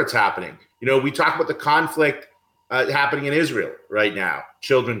 wherever it's happening. We talk about the conflict happening in Israel right now,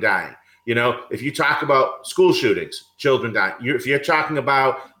 children dying. If you talk about school shootings, children dying. If you're talking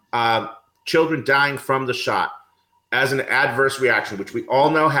about children dying from the shot as an adverse reaction, which we all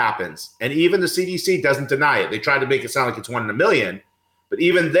know happens, and even the CDC doesn't deny it. They try to make it sound like it's 1 in a million, but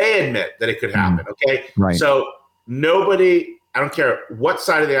even they admit that it could happen. Okay, right. So nobody. I don't care what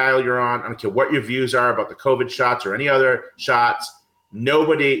side of the aisle you're on. I don't care what your views are about the COVID shots or any other shots.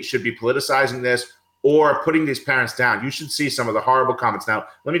 Nobody should be politicizing this or putting these parents down. You should see some of the horrible comments. Now,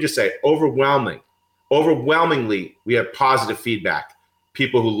 let me just say, overwhelmingly, we have positive feedback.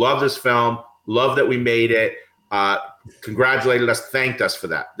 People who love this film, love that we made it, congratulated us, thanked us for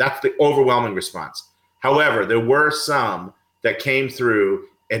that. That's the overwhelming response. However, there were some that came through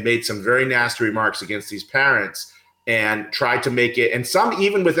and made some very nasty remarks against these parents. and tried to make it, and some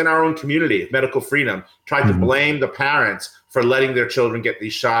even within our own community, medical freedom, tried to blame the parents for letting their children get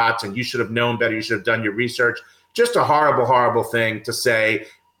these shots, and you should have known better, you should have done your research. Just a horrible, horrible thing to say.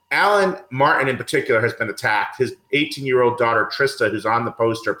 Alan Martin in particular has been attacked. His 18-year-old daughter, Trista, who's on the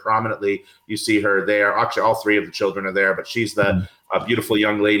poster prominently, you see her there. Actually, all three of the children are there, but she's the beautiful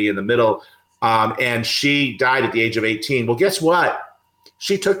young lady in the middle. And she died at the age of 18. Well, guess what?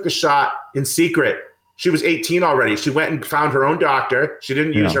 She took the shot in secret. She was 18 already. She went and found her own doctor. She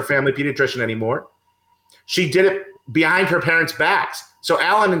didn't use her family pediatrician anymore. She did it behind her parents' backs. So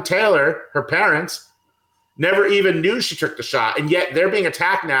Alan and Taylor, her parents, never even knew she took the shot. And yet they're being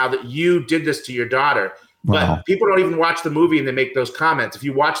attacked now that you did this to your daughter. Wow. But people don't even watch the movie and they make those comments. If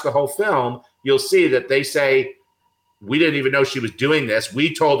you watch the whole film, you'll see that they say, we didn't even know she was doing this.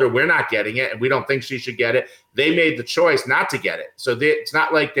 We told her we're not getting it and we don't think she should get it. They made the choice not to get it. So it's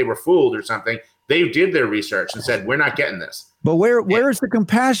not like they were fooled or something. They did their research and said, we're not getting this. But where is the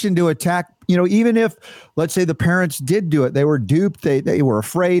compassion to attack? Even if, let's say, the parents did do it, they were duped, they were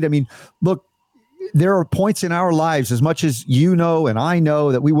afraid. I mean, look, there are points in our lives, as much as you know and I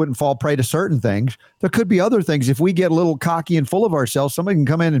know, that we wouldn't fall prey to certain things. There could be other things. If we get a little cocky and full of ourselves, somebody can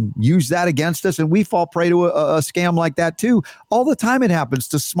come in and use that against us, and we fall prey to a scam like that too. All the time it happens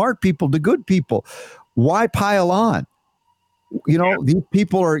to smart people, to good people. Why pile on? These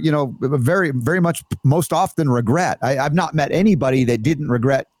people are, very, very much most often regret. I've not met anybody that didn't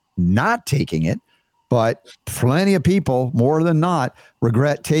regret not taking it, but plenty of people, more than not,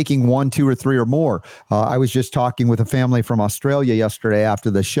 regret taking 1, 2, or 3 or more. I was just talking with a family from Australia yesterday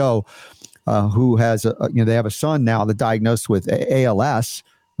after the show, who has, they have a son now that diagnosed with ALS,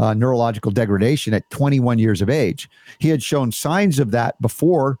 neurological degradation, at 21 years of age. He had shown signs of that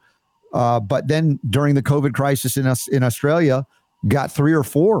before, but then during the COVID crisis in Australia, got 3 or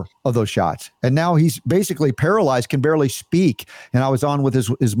 4 of those shots. And now he's basically paralyzed, can barely speak. And I was on with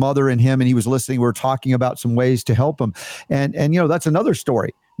his mother and him, and he was listening. We were talking about some ways to help him. And that's another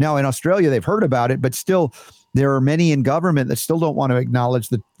story. Now in Australia, they've heard about it, but still there are many in government that still don't want to acknowledge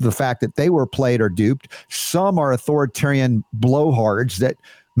the fact that they were played or duped. Some are authoritarian blowhards that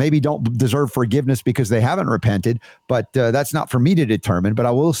maybe don't deserve forgiveness because they haven't repented, but that's not for me to determine. But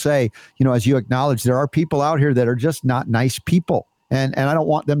I will say, as you acknowledge, there are people out here that are just not nice people. And I don't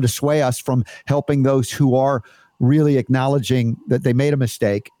want them to sway us from helping those who are really acknowledging that they made a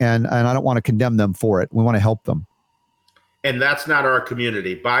mistake. And I don't want to condemn them for it. We want to help them. And that's not our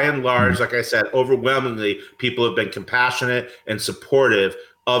community. By and large, like I said, overwhelmingly, people have been compassionate and supportive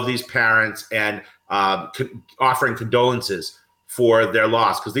of these parents and offering condolences for their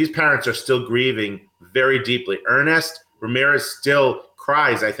loss, because these parents are still grieving very deeply. Ernest Ramirez still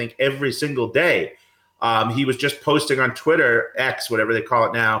cries, I think, every single day. He was just posting on Twitter, X, whatever they call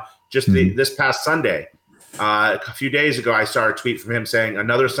it now, just this past Sunday. A few days ago, I saw a tweet from him saying,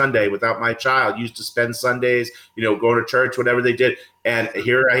 another Sunday without my child. Used to spend Sundays, going to church, whatever they did. And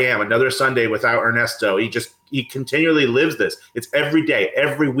here I am, another Sunday without Ernesto. He continually lives this. It's every day,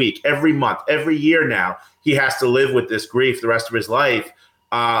 every week, every month, every year now. He has to live with this grief the rest of his life.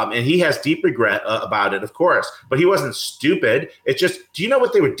 And he has deep regret about it, of course. But he wasn't stupid. It's just, do you know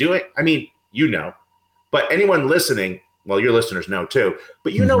what they were doing? I mean, but anyone listening, well, your listeners know too,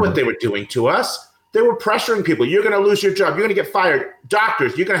 but you know what they were doing to us. They were pressuring people. You're going to lose your job. You're going to get fired.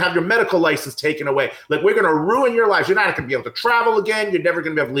 Doctors, you're going to have your medical license taken away. Like, we're going to ruin your lives. You're not going to be able to travel again. You're never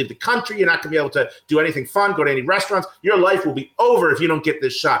going to be able to leave the country. You're not going to be able to do anything fun, go to any restaurants. Your life will be over if you don't get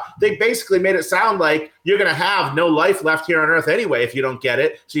this shot. They basically made it sound like you're going to have no life left here on earth anyway if you don't get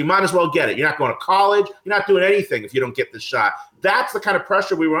it. So you might as well get it. You're not going to college. You're not doing anything if you don't get this shot. That's the kind of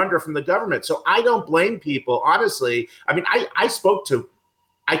pressure we were under from the government. So I don't blame people, honestly. I mean, I spoke to,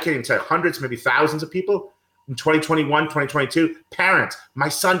 I can't even tell you, hundreds, maybe thousands of people in 2021, 2022, parents. My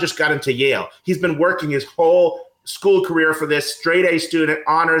son just got into Yale. He's been working his whole school career for this, straight A student,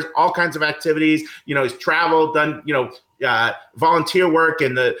 honors, all kinds of activities. He's traveled, done, volunteer work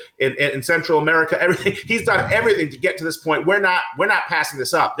in Central America, everything. He's done everything to get to this point. We're not passing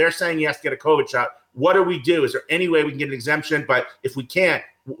this up. They're saying he has to get a COVID shot. What do we do? Is there any way we can get an exemption? But if we can't,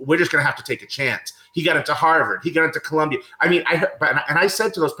 we're just going to have to take a chance. He got into Harvard. He got into Columbia. I mean, I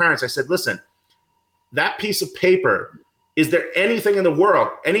said to those parents, I said, listen, that piece of paper, is there anything in the world,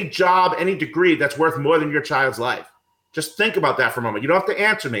 any job, any degree that's worth more than your child's life? Just think about that for a moment. You don't have to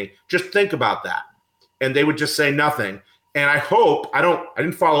answer me. Just think about that. And they would just say nothing. And I hope, I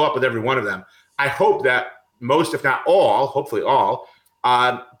didn't follow up with every one of them. I hope that most, if not all, hopefully all,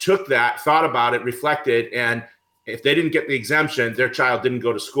 took that, thought about it, reflected, and if they didn't get the exemption, their child didn't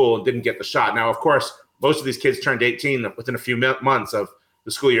go to school and didn't get the shot. Now, of course, most of these kids turned 18 within a few months of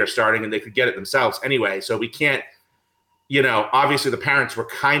the school year starting, and they could get it themselves anyway. So we can't obviously the parents were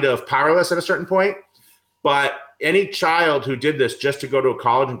kind of powerless at a certain point, but any child who did this just to go to a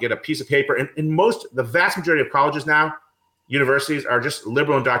college and get a piece of paper, and the vast majority of colleges now, universities, are just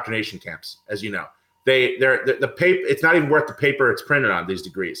liberal indoctrination camps, as you know. The paper, it's not even worth the paper it's printed on, these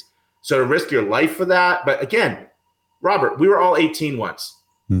degrees. So to risk your life for that, but again, Robert, we were all 18 once.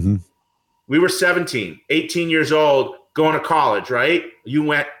 Mm-hmm. We were 17, 18 years old, going to college, right? You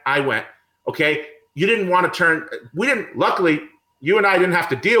went, I went. Okay. You didn't want to luckily, you and I didn't have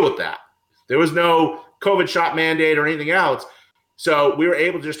to deal with that. There was no COVID shot mandate or anything else. So we were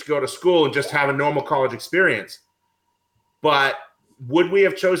able just to go to school and just have a normal college experience. But would we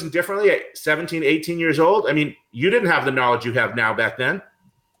have chosen differently at 17, 18 years old? I mean, you didn't have the knowledge you have now back then.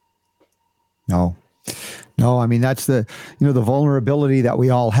 No, I mean, that's the vulnerability that we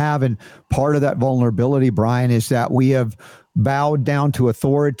all have. And part of that vulnerability, Brian, is that we have bowed down to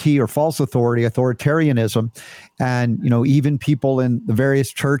authority or false authority, authoritarianism. And, even people in the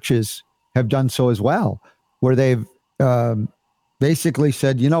various churches have done so as well, where they've basically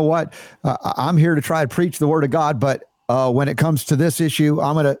said, you know what, I'm here to try to preach the word of God, but when it comes to this issue,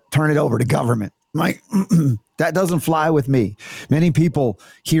 I'm going to turn it over to government. Like, that doesn't fly with me. Many people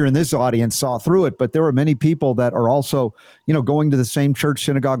here in this audience saw through it, but there were many people that are also, going to the same church,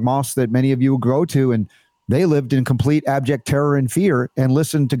 synagogue, mosque that many of you go to, and they lived in complete abject terror and fear and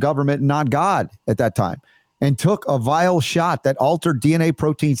listened to government and not God at that time, and took a vile shot that altered DNA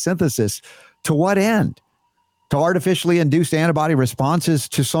protein synthesis. To what end? To artificially induce antibody responses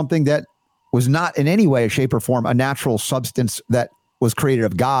to something that was not in any way, shape, or form a natural substance that was created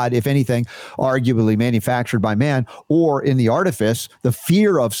of God, if anything, arguably manufactured by man, or in the artifice, the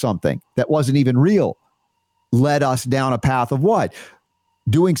fear of something that wasn't even real led us down a path of what?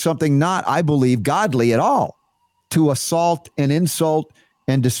 Doing something not, I believe, godly at all, to assault and insult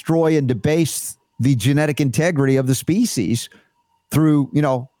and destroy and debase the genetic integrity of the species through,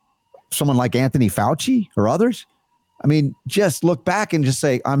 someone like Anthony Fauci or others. I mean, just look back and just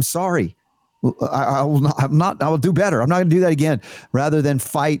say, I'm sorry. I will do better. I'm not going to do that again, rather than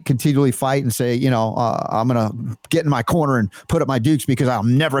continually fight and say, I'm going to get in my corner and put up my dukes because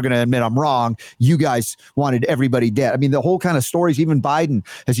I'm never going to admit I'm wrong. You guys wanted everybody dead. I mean, the whole kind of stories, even Biden,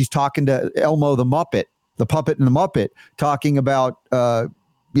 as he's talking to Elmo the Muppet, the puppet and the Muppet, talking about, a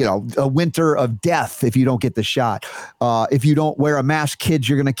winter of death if you don't get the shot. If you don't wear a mask, kids,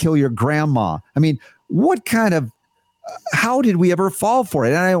 you're going to kill your grandma. I mean, how did we ever fall for it?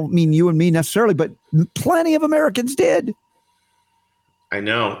 And I don't mean you and me necessarily, but plenty of Americans did. I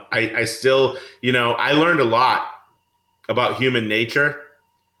know. I still, I learned a lot about human nature,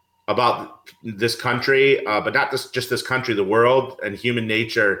 about this country, but not just this country, the world and human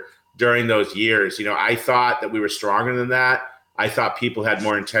nature during those years. I thought that we were stronger than that. I thought people had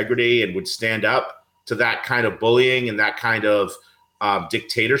more integrity and would stand up to that kind of bullying and that kind of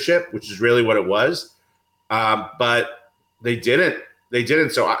dictatorship, which is really what it was. But they didn't.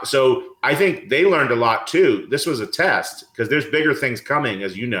 So I think they learned a lot too. This was a test because there's bigger things coming,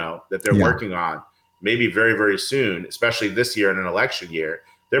 as you know, that they're working on maybe very, very soon, especially this year in an election year.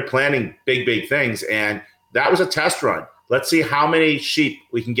 They're planning big, big things. And that was a test run. Let's see how many sheep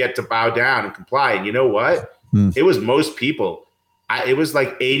we can get to bow down and comply. And you know what? It was most people. It was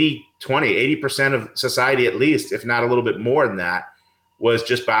like 80% of society, at least, if not a little bit more than that, was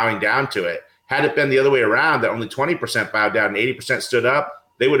just bowing down to it. Had it been the other way around, that only 20% bowed down and 80% stood up,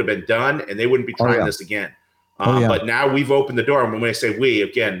 they would have been done and they wouldn't be trying this again. But now we've opened the door. And when I say we,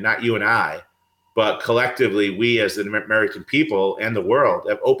 again, not you and I, but collectively, we as the American people and the world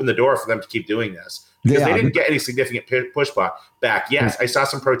have opened the door for them to keep doing this. Because they didn't get any significant pushback back. Yes, I saw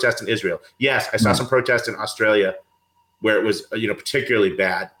some protests in Israel. Yes, I saw some protests in Australia where it was, particularly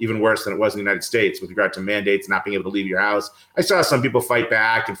bad, even worse than it was in the United States with regard to mandates, not being able to leave your house. I saw some people fight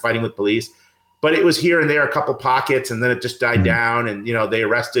back and fighting with police. But it was here and there, a couple pockets, and then it just died down. And, they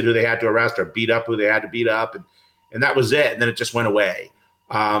arrested who they had to arrest or beat up who they had to beat up. And that was it. And then it just went away.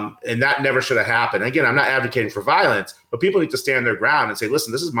 And that never should have happened. Again, I'm not advocating for violence, but people need to stand their ground and say,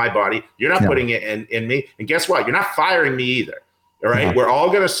 listen, this is my body. You're not putting it in me. And guess what? You're not firing me either. All right. We're all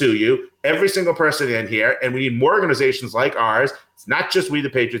going to sue you, every single person in here. And we need more organizations like ours. It's not just We the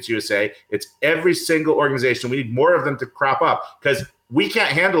Patriots USA. It's every single organization. We need more of them to crop up because we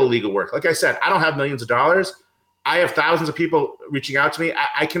can't handle illegal work. Like I said, I don't have millions of dollars. I have thousands of people reaching out to me.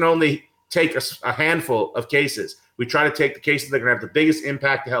 I can only take a handful of cases. We try to take the cases that are going to have the biggest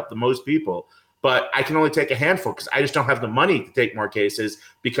impact to help the most people. But I can only take a handful because I just don't have the money to take more cases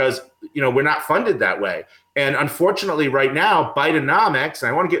because, we're not funded that way. And unfortunately, right now, Bidenomics, and I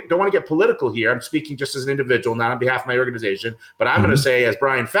don't want to get political here. I'm speaking just as an individual, not on behalf of my organization. But I'm going to say, as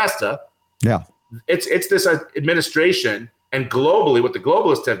Brian Festa, It's this administration and globally what the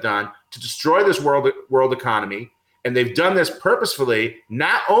globalists have done to destroy this world economy. And they've done this purposefully,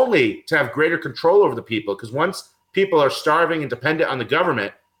 not only to have greater control over the people, because once people are starving and dependent on the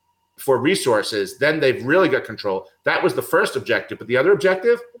government for resources, then they've really got control. That was the first objective. But the other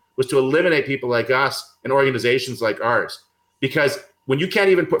objective was to eliminate people like us and organizations like ours. Because when you can't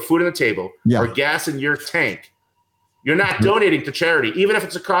even put food on the table or gas in your tank, you're not donating to charity, even if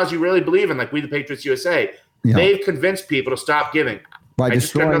it's a cause you really believe in, like We the Patriots USA. They've convinced people to stop giving. I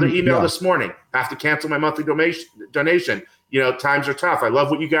just got another email this morning. Have to cancel my monthly donation. Times are tough. I love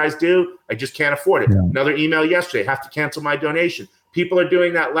what you guys do. I just can't afford it. Another email yesterday. Have to cancel my donation. People are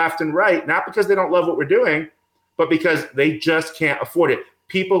doing that left and right, not because they don't love what we're doing, but because they just can't afford it.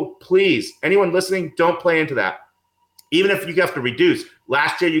 People, please, anyone listening, don't play into that. Even if you have to reduce.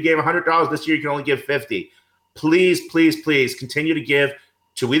 Last year you gave $100. This year you can only give $50. Please, please, please continue to give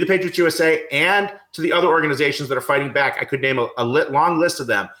to We the Patriots USA and to the other organizations that are fighting back. I could name a long list of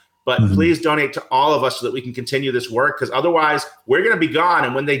them, but please donate to all of us so that we can continue this work, because otherwise we're going to be gone.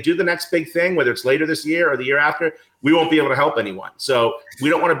 And when they do the next big thing, whether it's later this year or the year after, we won't be able to help anyone. So we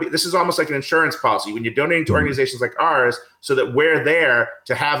don't want to be, this is almost like an insurance policy when you're donating to organizations like ours so that we're there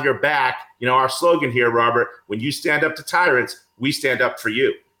to have your back. Our slogan here, Robert, when you stand up to tyrants, we stand up for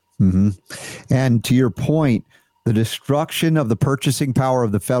you. And to your point, the destruction of the purchasing power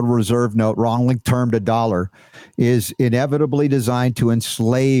of the Federal Reserve note, wrongly termed $1, is inevitably designed to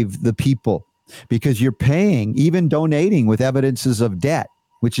enslave the people, because you're paying, even donating with evidences of debt,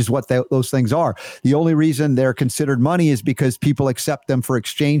 which is what those things are. The only reason they're considered money is because people accept them for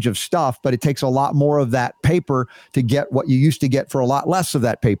exchange of stuff, but it takes a lot more of that paper to get what you used to get for a lot less of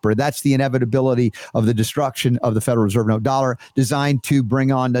that paper. That's the inevitability of the destruction of the Federal Reserve note dollar, designed to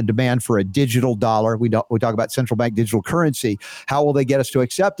bring on the demand for a digital dollar. We talk about central bank digital currency. How will they get us to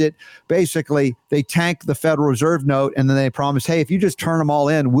accept it? Basically, they tank the Federal Reserve note, and then they promise, hey, if you just turn them all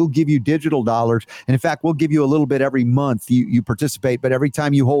in, we'll give you digital dollars. And in fact, we'll give you a little bit every month you participate, but every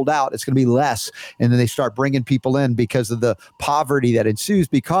time you hold out, it's going to be less. And then they start bringing people in because of the poverty that ensues,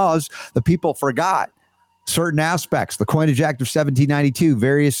 because the people forgot certain aspects. The Coinage Act of 1792,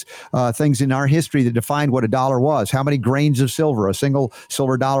 various things in our history that defined what $1 was, how many grains of silver a single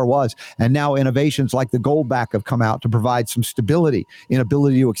silver dollar was. And now innovations like the gold back have come out to provide some stability,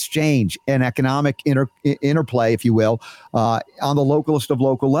 inability to exchange, and economic interplay, if you will, on the localest of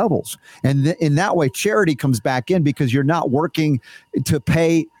local levels. And in that way, charity comes back in, because you're not working to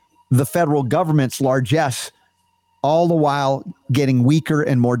pay the federal government's largesse, all the while getting weaker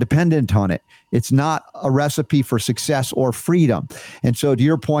and more dependent on it. It's not a recipe for success or freedom. And so, to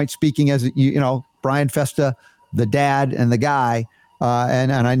your point, speaking as Brian Festa, the dad and the guy,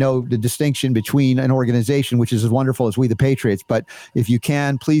 and I know the distinction between an organization, which is as wonderful as We the Patriots, but if you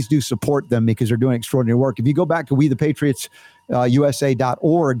can, please do support them, because they're doing extraordinary work. If you go back to We the Patriots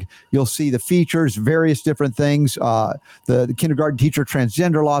USA.org, you'll see the features, various different things, the kindergarten teacher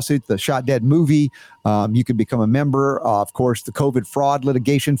transgender lawsuit, the Shot Dead movie. You can become a member, of course, the COVID fraud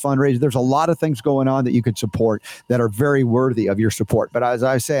litigation fundraiser. There's a lot of things going on that you could support that are very worthy of your support. But as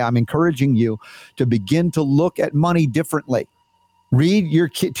I say, I'm encouraging you to begin to look at money differently. Read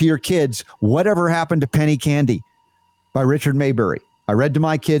to your kids, Whatever Happened to Penny Candy by Richard Maybury. I read to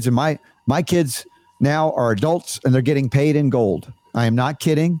my kids, and my kids now are adults, and they're getting paid in gold. I am not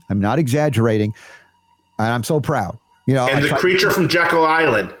kidding. I'm not exaggerating. And I'm so proud. And The Creature from Jekyll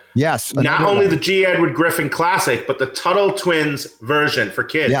Island. Yes. Not only the G. Edward Griffin classic, but the Tuttle Twins version for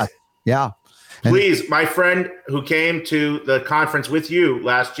kids. Yeah. Please, my friend who came to the conference with you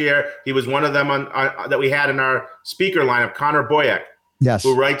last year, he was one of them that we had in our speaker lineup, Connor Boyack,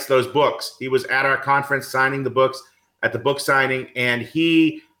 who writes those books. He was at our conference signing the books at the book signing, and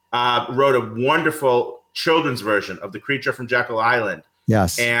he wrote a wonderful children's version of The Creature from Jekyll Island.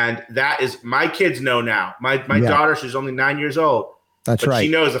 Yes. And that is, my kids know now. My daughter, she's only 9 years old. That's right.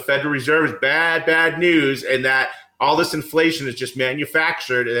 She knows the Federal Reserve is bad news, and that all this inflation is just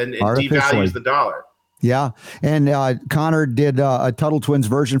manufactured, and it devalues the dollar. Yeah. And Connor did a Tuttle Twins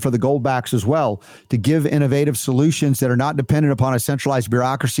version for the Goldbacks as well, to give innovative solutions that are not dependent upon a centralized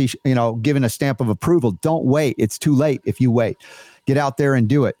bureaucracy, giving a stamp of approval. Don't wait. It's too late if you wait. Get out there and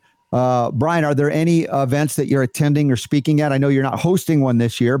do it. Brian, are there any events that you're attending or speaking at? I know you're not hosting one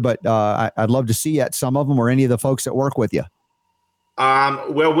this year, but I'd love to see you at some of them, or any of the folks that work with you.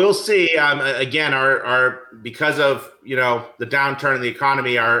 Well, we'll see. Again, our because of the downturn in the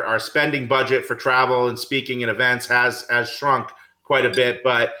economy, our spending budget for travel and speaking and events has shrunk quite a bit.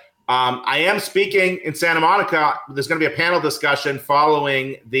 But I am speaking in Santa Monica. There's going to be a panel discussion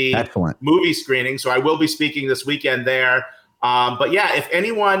following the movie screening, so I will be speaking this weekend there But yeah, if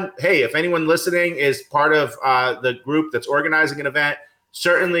anyone listening is part of the group that's organizing an event,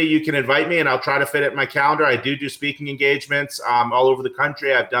 certainly you can invite me and I'll try to fit it in my calendar. I do speaking engagements all over the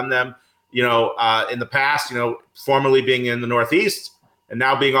country. I've done them, in the past, formerly being in the Northeast and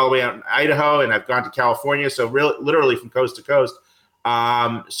now being all the way out in Idaho, and I've gone to California. So literally from coast to coast.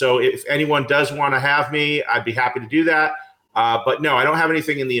 So if anyone does want to have me, I'd be happy to do that. But no, I don't have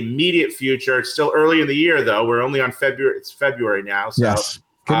anything in the immediate future. It's still early in the year, though. We're only on February. It's February now. So, yes.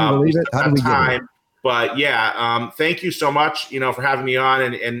 Can you believe it? How do we get it? But yeah, thank you so much, for having me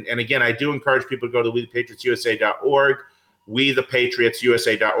on. And again, I do encourage people to go to WeThePatriotsUSA.org,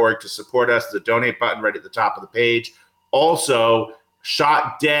 WeThePatriotsUSA.org to support us. The donate button right at the top of the page. Also,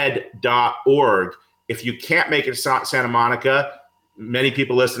 ShotDead.org. If you can't make it to Santa Monica, many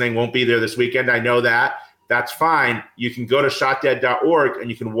people listening won't be there this weekend. I know that. That's fine. You can go to ShotDead.org and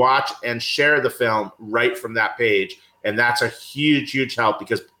you can watch and share the film right from that page. And that's a huge, huge help,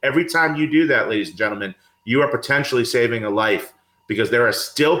 because every time you do that, ladies and gentlemen, you are potentially saving a life, because there are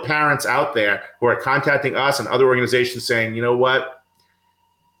still parents out there who are contacting us and other organizations saying, you know what?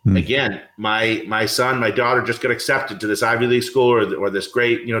 Again, my son, my daughter just got accepted to this Ivy League school or this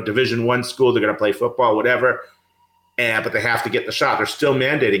great, Division I school. They're going to play football, whatever. But they have to get the shot. They're still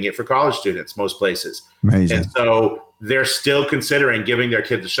mandating it for college students, most places. Amazing. And so they're still considering giving their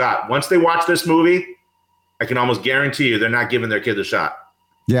kid the shot. Once they watch this movie, I can almost guarantee you they're not giving their kid the shot.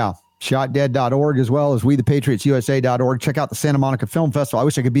 Yeah. ShotDead.org, as well as WeThePatriotsUSA.org. Check out the Santa Monica Film Festival. I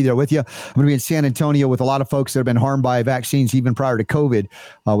wish I could be there with you. I'm going to be in San Antonio with a lot of folks that have been harmed by vaccines even prior to COVID,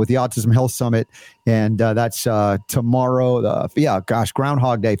 with the Autism Health Summit. And that's tomorrow.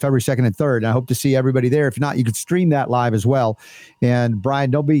 Groundhog Day, February 2nd and 3rd. And I hope to see everybody there. If not, you could stream that live as well. And Brian,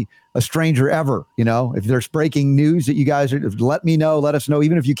 don't be a stranger ever. If there's breaking news that you guys let me know, let us know.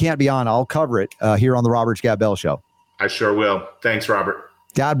 Even if you can't be on, I'll cover it here on the Robert Scott Bell Show. I sure will. Thanks, Robert.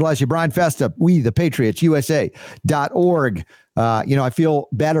 God bless you. Brian Festa, WeThePatriotsUSA.org. I feel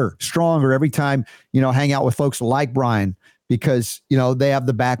better, stronger every time, hang out with folks like Brian, because, they have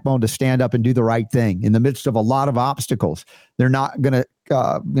the backbone to stand up and do the right thing in the midst of a lot of obstacles. They're not going to,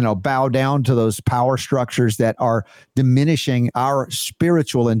 bow down to those power structures that are diminishing our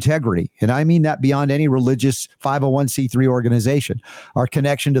spiritual integrity. And I mean that beyond any religious 501c3 organization, our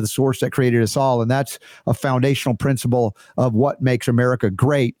connection to the source that created us all. And that's a foundational principle of what makes America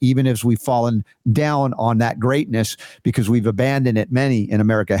great, even as we've fallen down on that greatness because we've abandoned it. Many in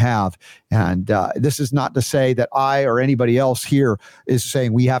America have. And this is not to say that I or anybody else here is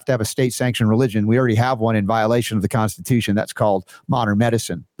saying we have to have a state-sanctioned religion. We already have one in violation of the Constitution. That's called modern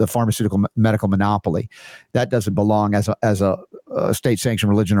medicine, the pharmaceutical medical monopoly. That doesn't belong as a state-sanctioned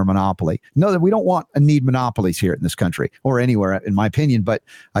religion or monopoly. No, that we don't need monopolies here in this country or anywhere, in my opinion, but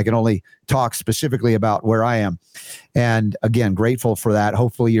I can only talk specifically about where I am. And again, grateful for that.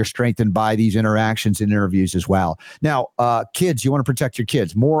 Hopefully you're strengthened by these interactions and interviews as well. Now, kids, you want to protect your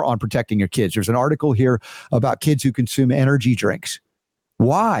kids. More on protecting your kids. There's an article here about kids who consume energy drinks.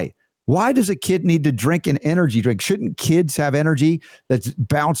 Why? Why does a kid need to drink an energy drink? Shouldn't kids have energy that's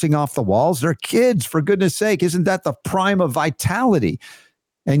bouncing off the walls? They're kids, for goodness sake. Isn't that the prime of vitality?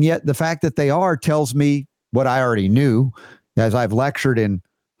 And yet the fact that they are tells me what I already knew, as I've lectured in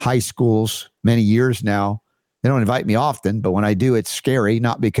high schools many years now. They don't invite me often, but when I do, it's scary,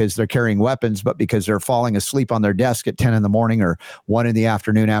 not because they're carrying weapons, but because they're falling asleep on their desk at 10 in the morning or 1 in the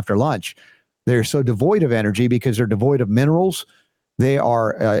afternoon after lunch. They're so devoid of energy because they're devoid of minerals. They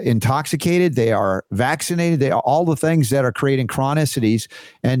are intoxicated. They are vaccinated. They are all the things that are creating chronicities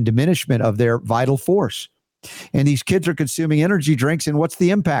and diminishment of their vital force. And these kids are consuming energy drinks. And what's the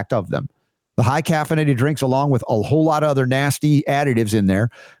impact of them? The high caffeinated drinks, along with a whole lot of other nasty additives in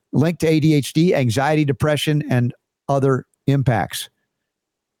there, linked to ADHD, anxiety, depression, and other impacts.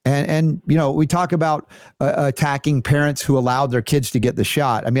 And we talk about attacking parents who allowed their kids to get the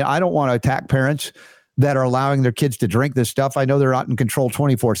shot. I mean, I don't want to attack parents that are allowing their kids to drink this stuff. I know they're not in control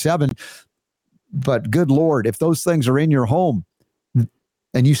 24/7, but good Lord, if those things are in your home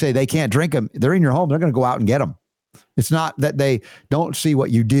and you say they can't drink them, they're in your home, they're going to go out and get them. It's not that they don't see what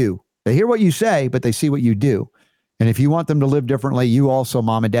you do. They hear what you say, but they see what you do. And if you want them to live differently, you also,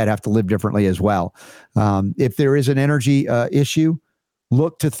 mom and dad, have to live differently as well. If there is an energy issue,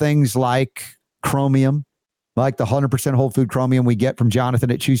 look to things like chromium, like the 100% whole food chromium we get from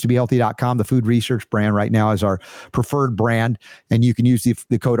Jonathan at choosetobehealthy.com. The food research brand right now is our preferred brand. And you can use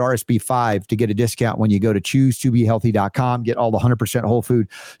the code RSB5 to get a discount when you go to choosetobehealthy.com. Get all the 100% whole food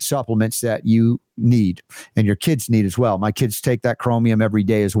supplements that you need and your kids need as well. My kids take that chromium every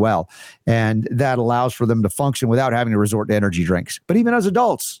day as well. And that allows for them to function without having to resort to energy drinks. But even as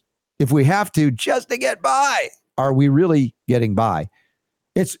adults, if we have to, just to get by, are we really getting by?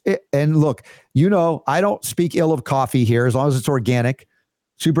 And look, I don't speak ill of coffee here as long as it's organic.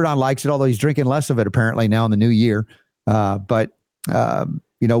 Super Don likes it, although he's drinking less of it apparently now in the new year. But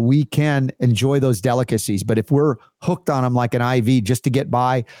we can enjoy those delicacies. But if we're hooked on them like an IV just to get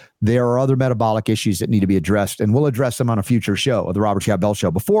by, there are other metabolic issues that need to be addressed. And we'll address them on a future show of the Robert Scott Bell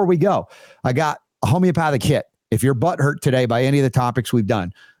Show. Before we go, I got a homeopathic hit. If your butt hurt today by any of the topics we've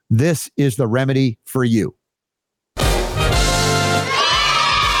done, this is the remedy for you.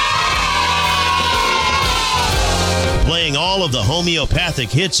 Playing all of the homeopathic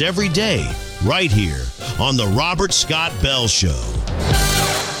hits every day, right here on the Robert Scott Bell Show.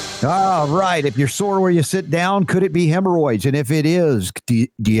 All right. If you're sore where you sit down, could it be hemorrhoids? And if it is, do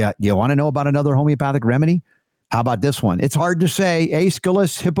you want to know about another homeopathic remedy? How about this one? It's hard to say.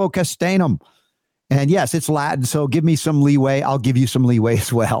 Aesculus hippocastanum. And yes, it's Latin, so give me some leeway. I'll give you some leeway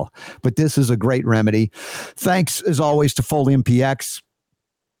as well. But this is a great remedy. Thanks, as always, to Folium PX,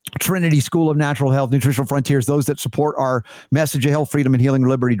 Trinity School of Natural Health, Nutritional Frontiers, those that support our message of health, freedom, and healing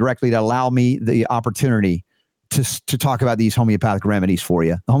liberty directly, to allow me the opportunity to talk about these homeopathic remedies for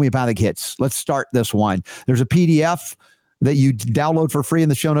you. The homeopathic hits. Let's start this one. There's a PDF that you download for free in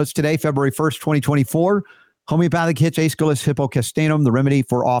the show notes today, February 1st, 2024. Homeopathic hits, Aesculus hippocastanum, the remedy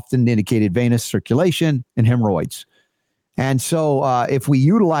for often indicated venous circulation and hemorrhoids. And so if we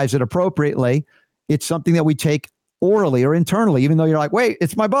utilize it appropriately, it's something that we take orally or internally, even though you're like, wait,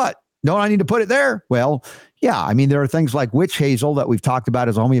 it's my butt. Don't I need to put it there? Well, yeah. I mean, there are things like witch hazel that we've talked about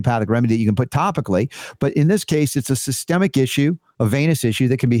as a homeopathic remedy that you can put topically. But in this case, it's a systemic issue, a venous issue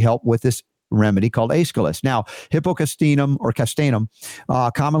that can be helped with this remedy called Aesculus. Now, hippocastanum or castanum,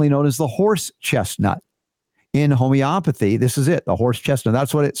 commonly known as the horse chestnut. In homeopathy, this is it, the horse chestnut.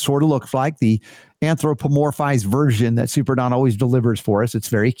 That's what it sort of looks like, the anthropomorphized version that Super Don always delivers for us. It's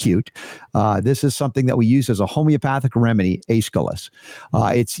very cute. This is something that we use as a homeopathic remedy, Aesculus.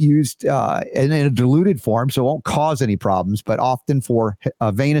 It's used in a diluted form, so it won't cause any problems, but often for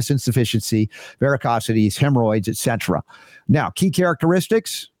venous insufficiency, varicosities, hemorrhoids, etc. Now, key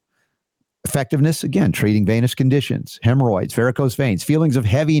characteristics. Effectiveness, again, treating venous conditions, hemorrhoids, varicose veins, feelings of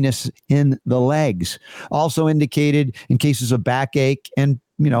heaviness in the legs, also indicated in cases of backache and,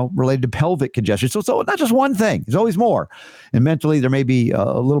 related to pelvic congestion. So it's not just one thing. There's always more. And mentally, there may be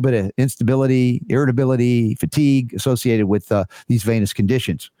a little bit of instability, irritability, fatigue associated with these venous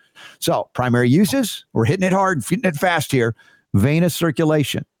conditions. So primary uses, we're hitting it hard, hitting it fast here. Venous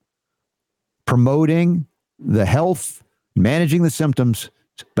circulation, promoting the health, managing the symptoms,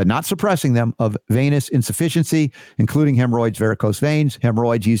 but not suppressing them, of venous insufficiency, including hemorrhoids, varicose veins,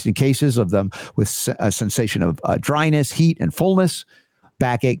 hemorrhoids used in cases of them with a sensation of dryness, heat, and fullness,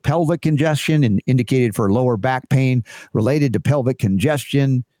 backache, pelvic congestion, and indicated for lower back pain related to pelvic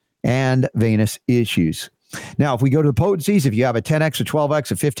congestion and venous issues. Now, if we go to the potencies, if you have a 10x, a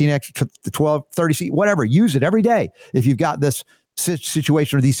 12x, a 15x, a 12, 30C, whatever, use it every day. If you've got this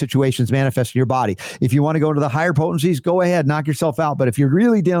situation or these situations manifest in your body. If you want to go to the higher potencies, go ahead, knock yourself out. But if you're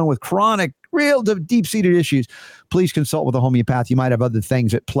really dealing with chronic, real deep-seated issues, please consult with a homeopath. You might have other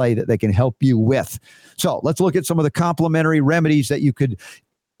things at play that they can help you with. So let's look at some of the complementary remedies that you could,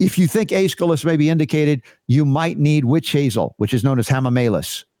 if you think Aesculus may be indicated, you might need witch hazel, which is known as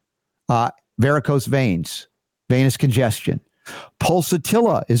hamamelis, varicose veins, venous congestion.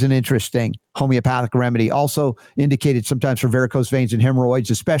 Pulsatilla is an interesting homeopathic remedy, also indicated sometimes for varicose veins and hemorrhoids,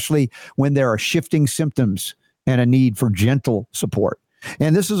 especially when there are shifting symptoms and a need for gentle support.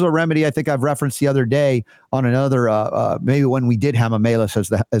 And this is a remedy I think I've referenced the other day on another, maybe when we did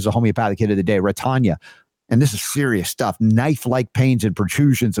hamamelis as a homeopathic hit of the day, Ratania. And this is serious stuff, knife-like pains and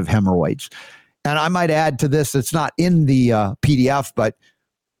protrusions of hemorrhoids. And I might add to this, it's not in the PDF, but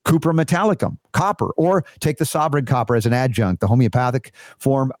cupra metallicum, copper, or take the Sobrin copper as an adjunct, the homeopathic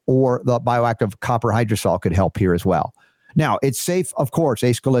form, or the bioactive copper hydrosol could help here as well. Now, it's safe, of course,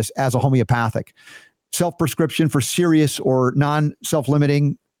 Aesculus as a homeopathic. Self-prescription for serious or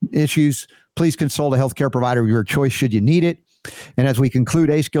non-self-limiting issues, please consult a healthcare provider of your choice should you need it. And as we conclude,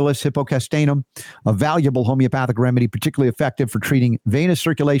 Aesculus hippocastanum, a valuable homeopathic remedy, particularly effective for treating venous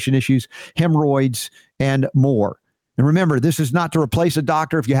circulation issues, hemorrhoids, and more. And remember, this is not to replace a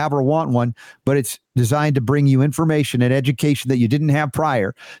doctor if you have or want one, but it's designed to bring you information and education that you didn't have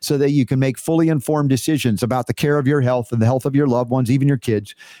prior so that you can make fully informed decisions about the care of your health and the health of your loved ones, even your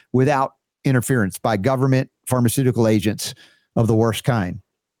kids, without interference by government pharmaceutical agents of the worst kind.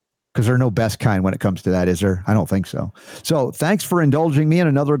 Because there are no best kind when it comes to that, is there? I don't think so. So thanks for indulging me in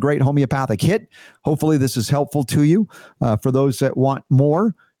another great homeopathic hit. Hopefully this is helpful to you. For those that want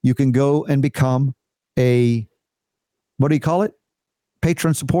more, you can go and become a, what do you call it?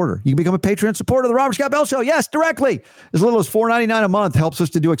 Patreon supporter. You can become a Patreon supporter of the Robert Scott Bell Show. Yes, directly. As little as $4.99 a month helps us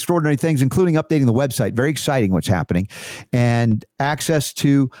to do extraordinary things, including updating the website. Very exciting what's happening. And access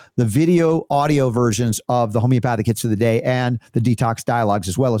to the video, audio versions of the homeopathic hits of the day and the detox dialogues,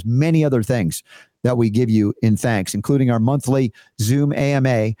 as well as many other things that we give you in thanks, including our monthly Zoom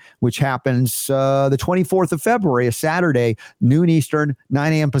AMA, which happens the 24th of February, a Saturday, noon Eastern,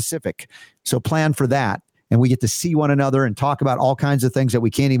 9 a.m. Pacific. So plan for that. And we get to see one another and talk about all kinds of things that we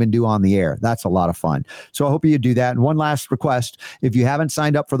can't even do on the air. That's a lot of fun. So I hope you do that. And one last request, if you haven't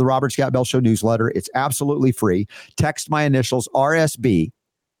signed up for the Robert Scott Bell Show newsletter, it's absolutely free. Text my initials, RSB.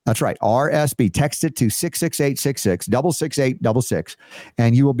 That's right, RSB. Text it to 66866, 66866,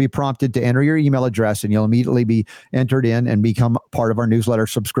 and you will be prompted to enter your email address, and you'll immediately be entered in and become part of our newsletter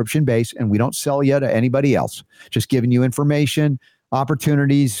subscription base. And we don't sell you to anybody else, just giving you information,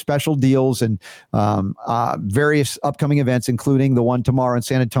 opportunities, special deals, and various upcoming events, including the one tomorrow in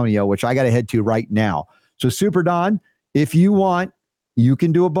San Antonio, which I got to head to right now. So Super Don, if you want, you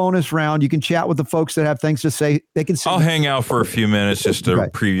can do a bonus round. You can chat with the folks that have things to say. They can. I'll hang out for a few minutes just to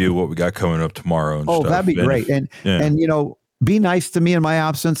preview what we got coming up tomorrow. And stuff. That'd be great. And you know, be nice to me in my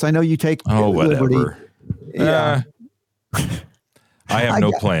absence. I know you take liberty. Whatever. Yeah. I have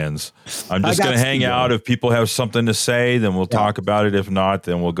no plans. I'm just going to hang out. If people have something to say, then we'll talk about it. If not,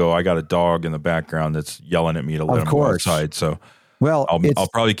 then we'll go. I got a dog in the background that's yelling at me to let him go outside. So I'll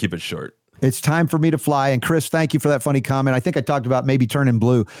probably keep it short. It's time for me to fly. And Chris, thank you for that funny comment. I think I talked about maybe turning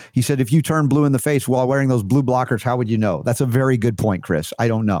blue. He said, if you turn blue in the face while wearing those blue blockers, how would you know? That's a very good point, Chris. I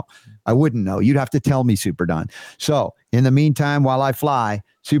don't know. I wouldn't know. You'd have to tell me, Super Don. So in the meantime, while I fly,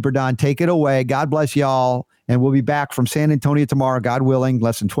 Super Don, take it away. God bless y'all. And we'll be back from San Antonio tomorrow, God willing,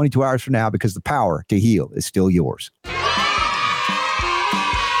 less than 22 hours from now, because the power to heal is still yours.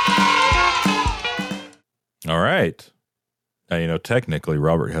 All right. Now, you know, technically,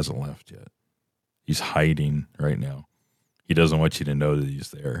 Robert hasn't left yet. He's hiding right now. He doesn't want you to know that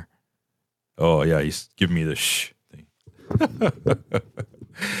he's there. Oh, yeah, he's giving me the shh thing.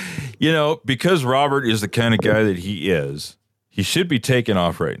 You know, because Robert is the kind of guy that he is, he should be taken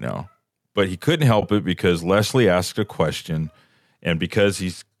off right now. But he couldn't help it because Leslie asked a question, and because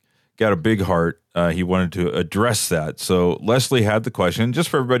he's got a big heart, he wanted to address that. So Leslie had the question. Just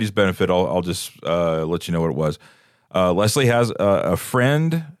for everybody's benefit, I'll just let you know what it was. Leslie has a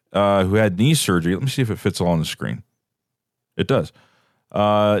friend who had knee surgery. Let me see if it fits all on the screen. It does.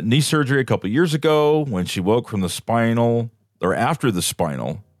 Knee surgery a couple of years ago when she woke from the spinal, or after the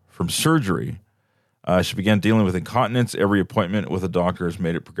spinal, from surgery. She began dealing with incontinence. Every appointment with a doctor has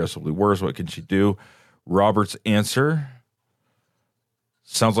made it progressively worse. What can she do? Robert's answer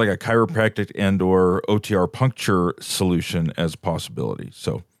sounds like a chiropractic and or OTR puncture solution as a possibility.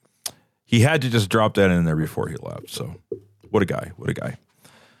 So he had to just drop that in there before he left. So what a guy. What a guy.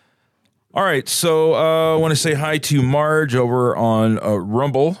 All right. So I want to say hi to Marge over on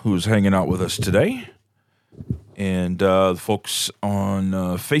Rumble, who's hanging out with us today. And the folks on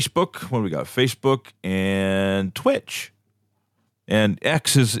Facebook, what do we got? Facebook and Twitch. And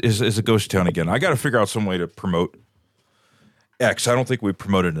X is a ghost town again. I got to figure out some way to promote X. I don't think we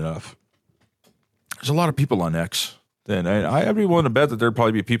promoted enough. There's a lot of people on X. Then I'd be willing to bet that there'd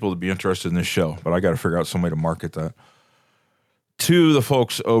probably be people that'd be interested in this show, but I got to figure out some way to market that to the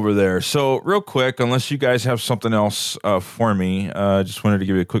folks over there. So real quick, unless you guys have something else for me, just wanted to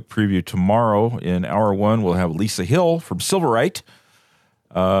give you a quick preview. Tomorrow in hour one, we'll have Lisa Hill from Silverite.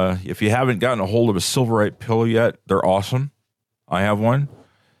 If you haven't gotten a hold of a Silverite pillow yet, they're awesome. I have one.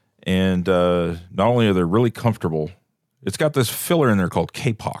 And not only are they really comfortable, it's got this filler in there called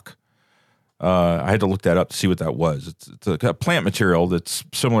Kapok. I had to look that up to see what that was. It's a plant material that's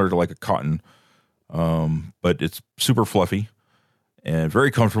similar to like a cotton, but it's super fluffy and very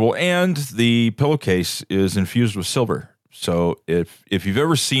comfortable. And the pillowcase is infused with silver. So if you've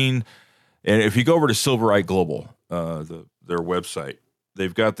ever seen, and if you go over to Silverite Global, their website,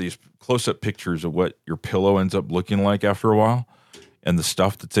 they've got these close-up pictures of what your pillow ends up looking like after a while, and the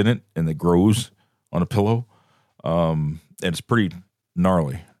stuff that's in it, and that grows on a pillow. And it's pretty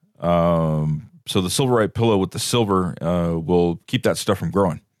gnarly. So the Silverite pillow with the silver will keep that stuff from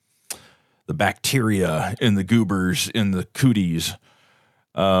growing. The bacteria in the goobers in the cooties.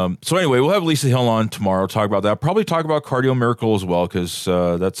 So anyway, we'll have Lisa Hill on tomorrow, talk about that. Probably talk about Cardio Miracle as well, because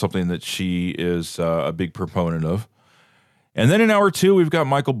that's something that she is a big proponent of. And then in hour two, we've got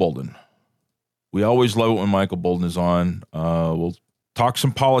Michael Bolden. We always love it when Michael Bolden is on. We'll talk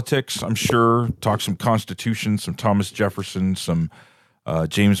some politics, I'm sure, talk some Constitution, some Thomas Jefferson, some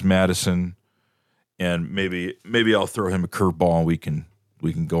James Madison, and maybe I'll throw him a curveball and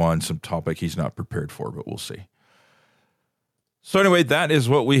we can go on some topic he's not prepared for, but we'll see. So anyway, that is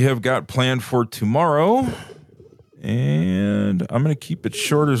what we have got planned for tomorrow. And I'm going to keep it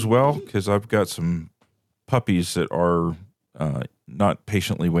short as well because I've got some puppies that are not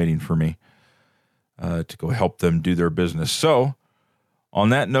patiently waiting for me to go help them do their business. So on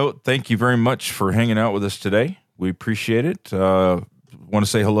that note, thank you very much for hanging out with us today. We appreciate it. Want to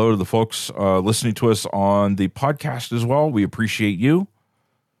say hello to the folks listening to us on the podcast as well. We appreciate you.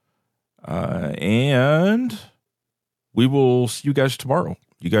 And we will see you guys tomorrow.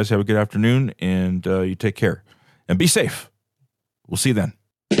 You guys have a good afternoon, and you take care. And be safe. We'll see you then.